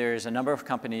 there's a number of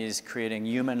companies creating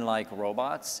human-like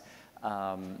robots,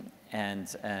 and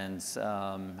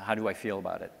how do I feel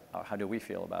about it? Or how do we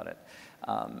feel about it?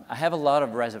 I have a lot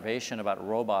of reservation about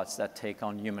robots that take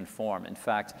on human form. In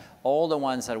fact, all the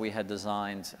ones that we had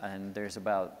designed, and there's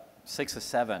about 6 or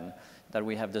 7 that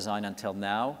we have designed until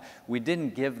now, we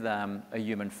didn't give them a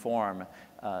human form.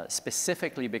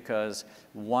 Specifically because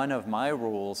one of my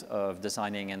rules of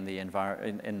designing in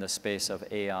the space of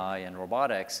AI and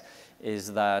robotics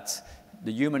is that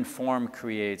the human form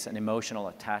creates an emotional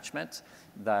attachment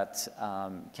that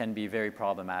can be very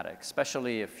problematic,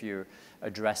 especially if you're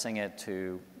addressing it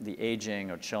to the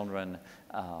aging or children.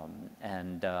 I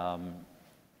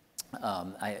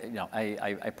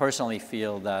personally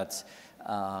feel that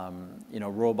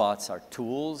robots are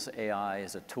tools, AI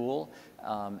is a tool,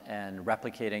 and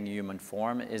replicating human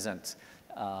form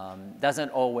doesn't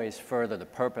always further the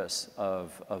purpose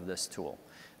of this tool.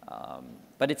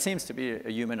 But it seems to be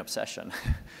a human obsession.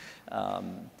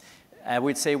 I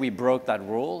would say we broke that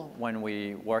rule when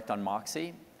we worked on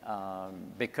Moxie,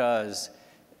 because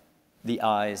the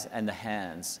eyes and the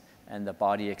hands and the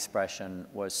body expression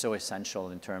was so essential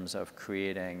in terms of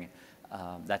creating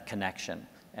that connection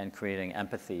and creating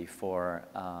empathy for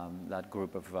that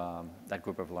group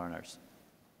of learners.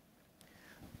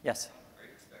 Yes? Are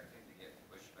you expecting to get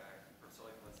pushback from, so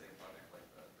like, let's say a project like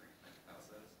the 3D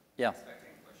houses? Yeah.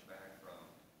 Expecting pushback from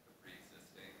the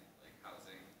pre-existing like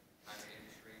housing kind of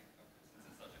industry since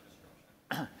it's such a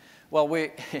disruption? Well,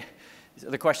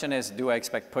 the question is, do I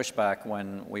expect pushback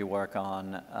when we work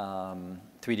on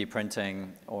 3D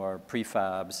printing or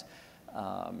prefabs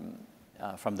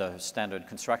from the standard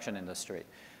construction industry?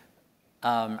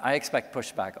 I expect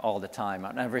pushback all the time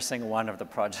on every single one of the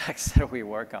projects that we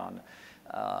work on.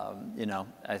 The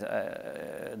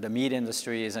meat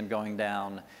industry isn't going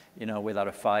down, without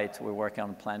a fight. We're working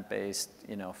on plant-based,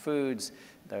 foods.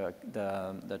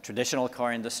 The traditional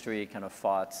car industry kind of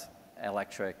fought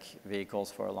electric vehicles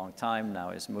for a long time, now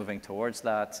is moving towards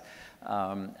that.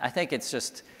 I think it's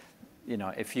just,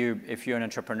 if you're an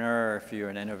entrepreneur, if you're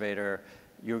an innovator,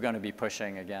 you're going to be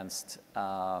pushing against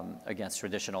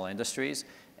traditional industries,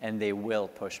 and they will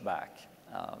push back.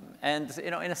 And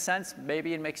in a sense,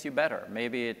 maybe it makes you better.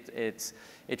 Maybe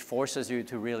it forces you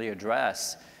to really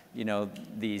address,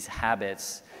 these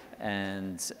habits,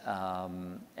 and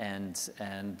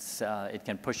it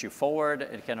can push you forward.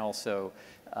 It can also,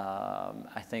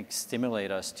 I think,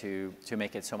 stimulate us to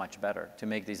make it so much better, to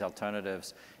make these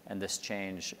alternatives and this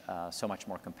change so much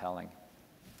more compelling.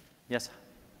 Yes?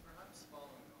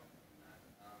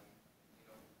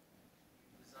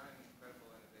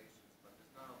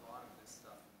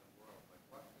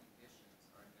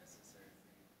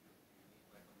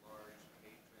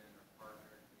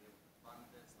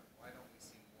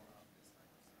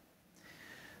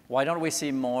 Why don't we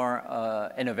see more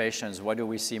innovations? Why do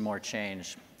we see more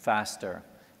change faster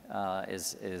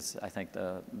is I think,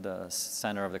 the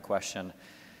center of the question.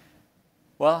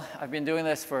 Well, I've been doing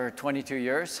this for 22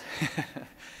 years.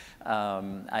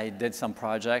 I did some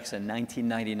projects in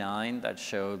 1999 that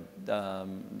showed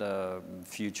the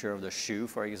future of the shoe,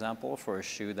 for example, for a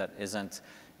shoe that isn't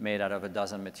made out of a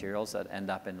dozen materials that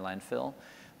end up in landfill,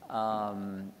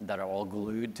 that are all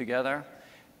glued together.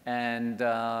 And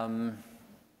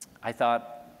I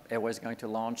thought it was going to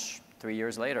launch 3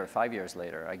 years later, 5 years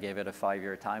later. I gave it a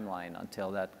 5-year timeline until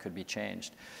that could be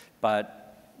changed.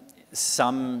 But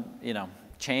some,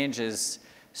 change is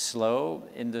slow.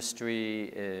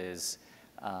 Industry is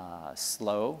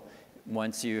slow.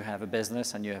 Once you have a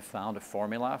business and you have found a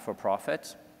formula for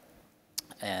profit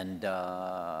and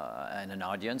an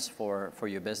audience for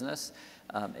your business,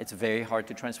 it's very hard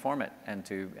to transform it and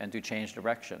to change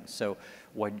direction. So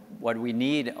what we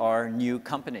need are new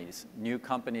companies. New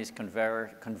companies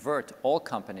convert all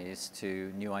companies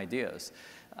to new ideas.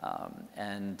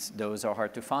 And those are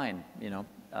hard to find.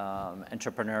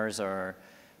 Entrepreneurs are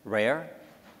rare.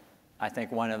 I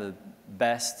think one of the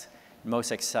best,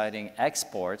 most exciting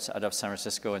exports out of San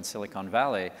Francisco and Silicon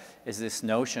Valley is this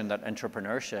notion that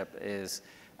entrepreneurship is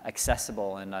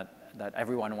accessible and that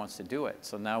everyone wants to do it.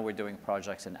 So now we're doing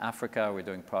projects in Africa, we're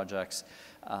doing projects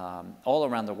all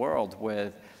around the world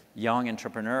with young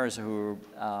entrepreneurs who,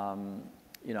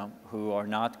 who are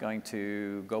not going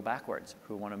to go backwards,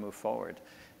 who want to move forward.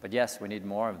 But yes, we need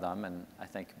more of them, and I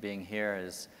think being here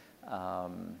is a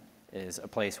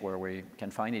place where we can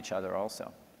find each other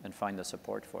also and find the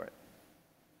support for it.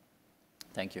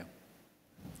 Thank you.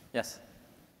 Yes?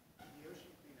 The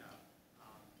ocean cleanup, I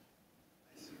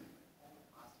assume all the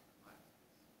plastic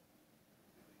recycling is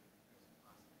really there's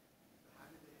plastic. So how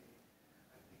do they get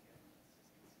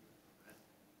consistency with the resin?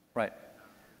 Right.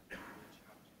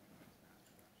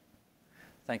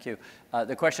 Thank you.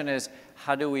 The question is,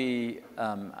 how do we,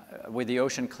 with the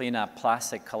ocean cleanup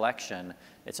plastic collection,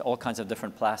 it's all kinds of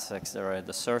different plastics that are at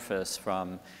the surface,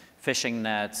 from fishing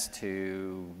nets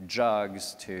to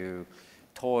jugs to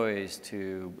toys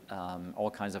to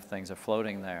all kinds of things are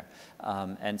floating there.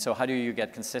 And so how do you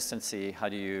get consistency? How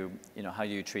do you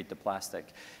treat the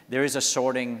plastic? There is a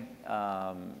sorting,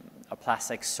 a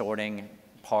plastic sorting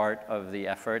part of the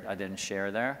effort I didn't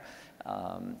share there.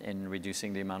 In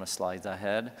reducing the amount of slides I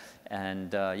had.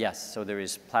 And yes, so there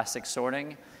is plastic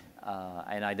sorting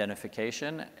and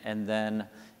identification, and then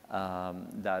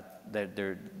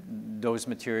those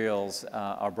materials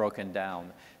are broken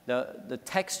down. The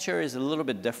texture is a little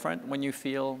bit different when you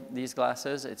feel these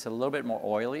glasses. It's a little bit more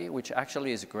oily, which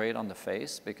actually is great on the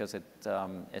face because it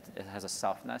has a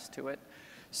softness to it.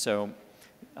 So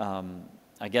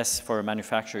I guess for a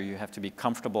manufacturer, you have to be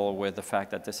comfortable with the fact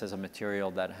that this is a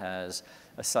material that has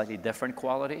a slightly different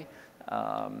quality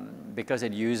because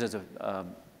it uses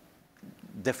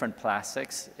different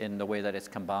plastics in the way that it's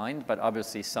combined, but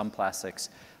obviously some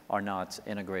plastics are not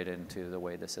integrated into the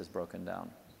way this is broken down.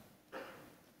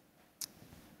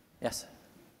 Yes?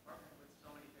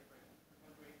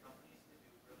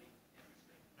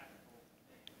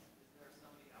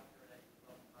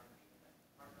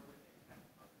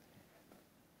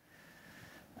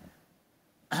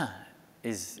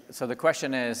 So the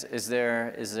question is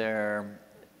there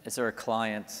a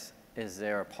client, is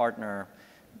there a partner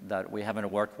that we haven't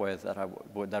worked with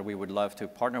that we would love to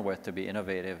partner with to be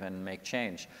innovative and make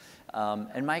change?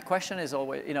 And my question is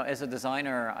always, as a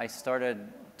designer, I started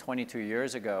 22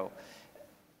 years ago.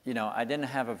 I didn't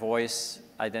have a voice,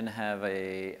 I didn't have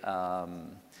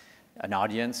an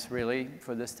audience really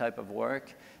for this type of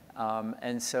work.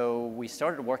 And so we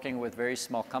started working with very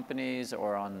small companies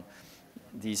or on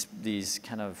these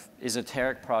kind of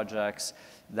esoteric projects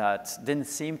that didn't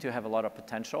seem to have a lot of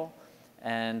potential.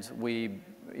 And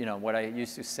what I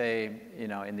used to say,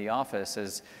 in the office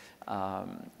is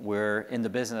we're in the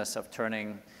business of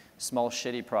turning small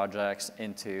shitty projects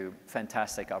into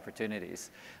fantastic opportunities.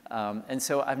 And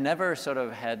so I've never sort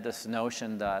of had this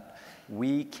notion that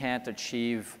we can't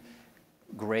achieve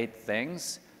great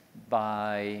things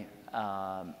by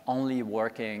only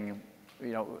working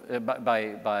I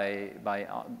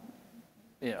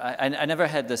never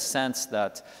had the sense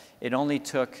that it only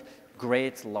took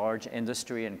great large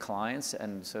industry and clients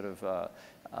and sort of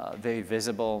very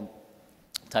visible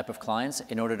type of clients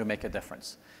in order to make a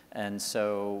difference. And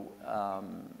so,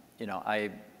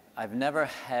 I've never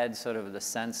had sort of the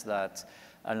sense that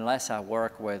unless I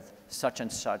work with such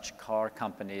and such car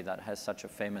company that has such a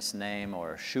famous name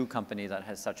or a shoe company that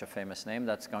has such a famous name,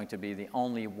 that's going to be the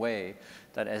only way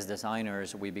that as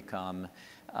designers we become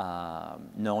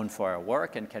known for our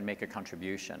work and can make a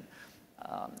contribution.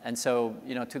 And so,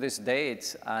 to this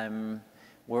date,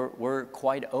 we're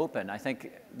quite open. I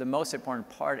think the most important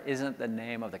part isn't the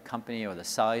name of the company or the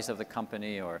size of the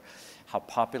company or how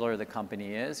popular the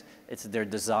company is. It's their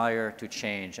desire to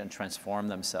change and transform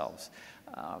themselves.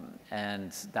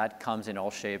 And that comes in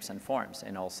all shapes and forms,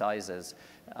 in all sizes,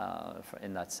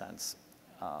 in that sense.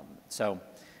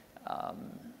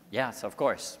 Yes, of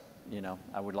course,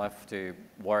 I would love to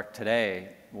work today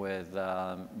with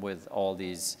all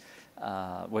these,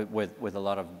 with a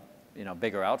lot of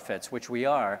bigger outfits, which we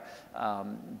are,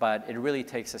 but it really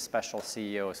takes a special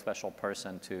CEO, a special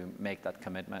person to make that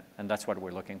commitment, and that's what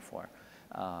we're looking for,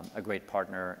 a great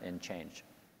partner in change.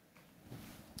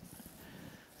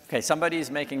 Okay, somebody's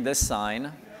making this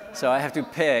sign, so I have to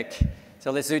pick.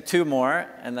 So let's do 2 more,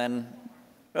 and then,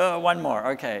 oh, 1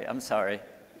 more. Okay, I'm sorry.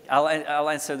 I'll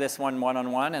answer this one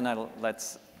one-on-one, and I'll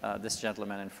let this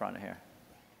gentleman in front here.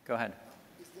 Go ahead.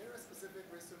 Is there a specific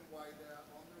reason why the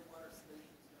underwater station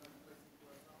is going to be placed in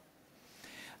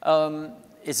Curaçao?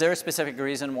 Is there a specific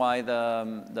reason why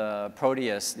the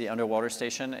Proteus, the underwater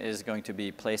station, is going to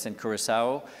be placed in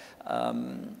Curaçao?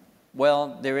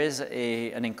 Well, there is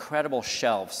an incredible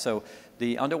shelf. So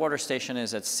the underwater station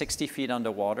is at 60 feet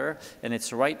underwater, and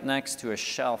it's right next to a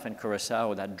shelf in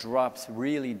Curaçao that drops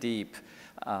really deep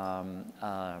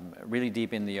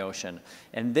in the ocean.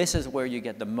 And this is where you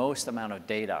get the most amount of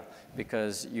data,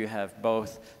 because you have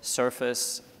both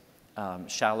surface,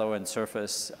 shallow and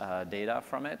surface data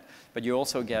from it, but you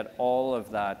also get all of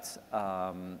that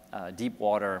deep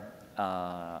water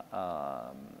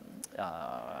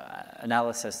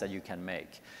analysis that you can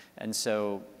make. And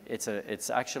so it's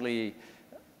actually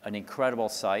an incredible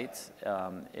site.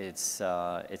 It's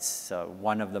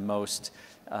one of the most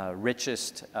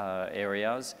richest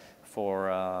areas for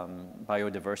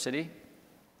biodiversity,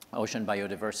 ocean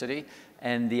biodiversity.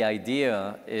 And the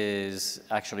idea is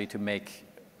actually to make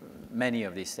many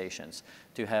of these stations,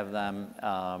 to have them.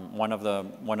 One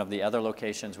of the other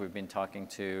locations we've been talking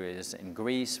to is in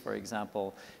Greece, for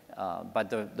example. But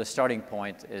the starting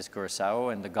point is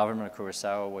Curaçao, and the government of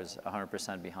Curaçao was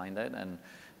 100% behind it, and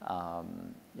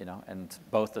and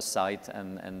both the site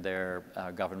and their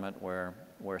government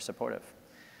were supportive.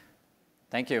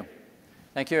 Thank you.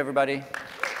 Thank you, everybody.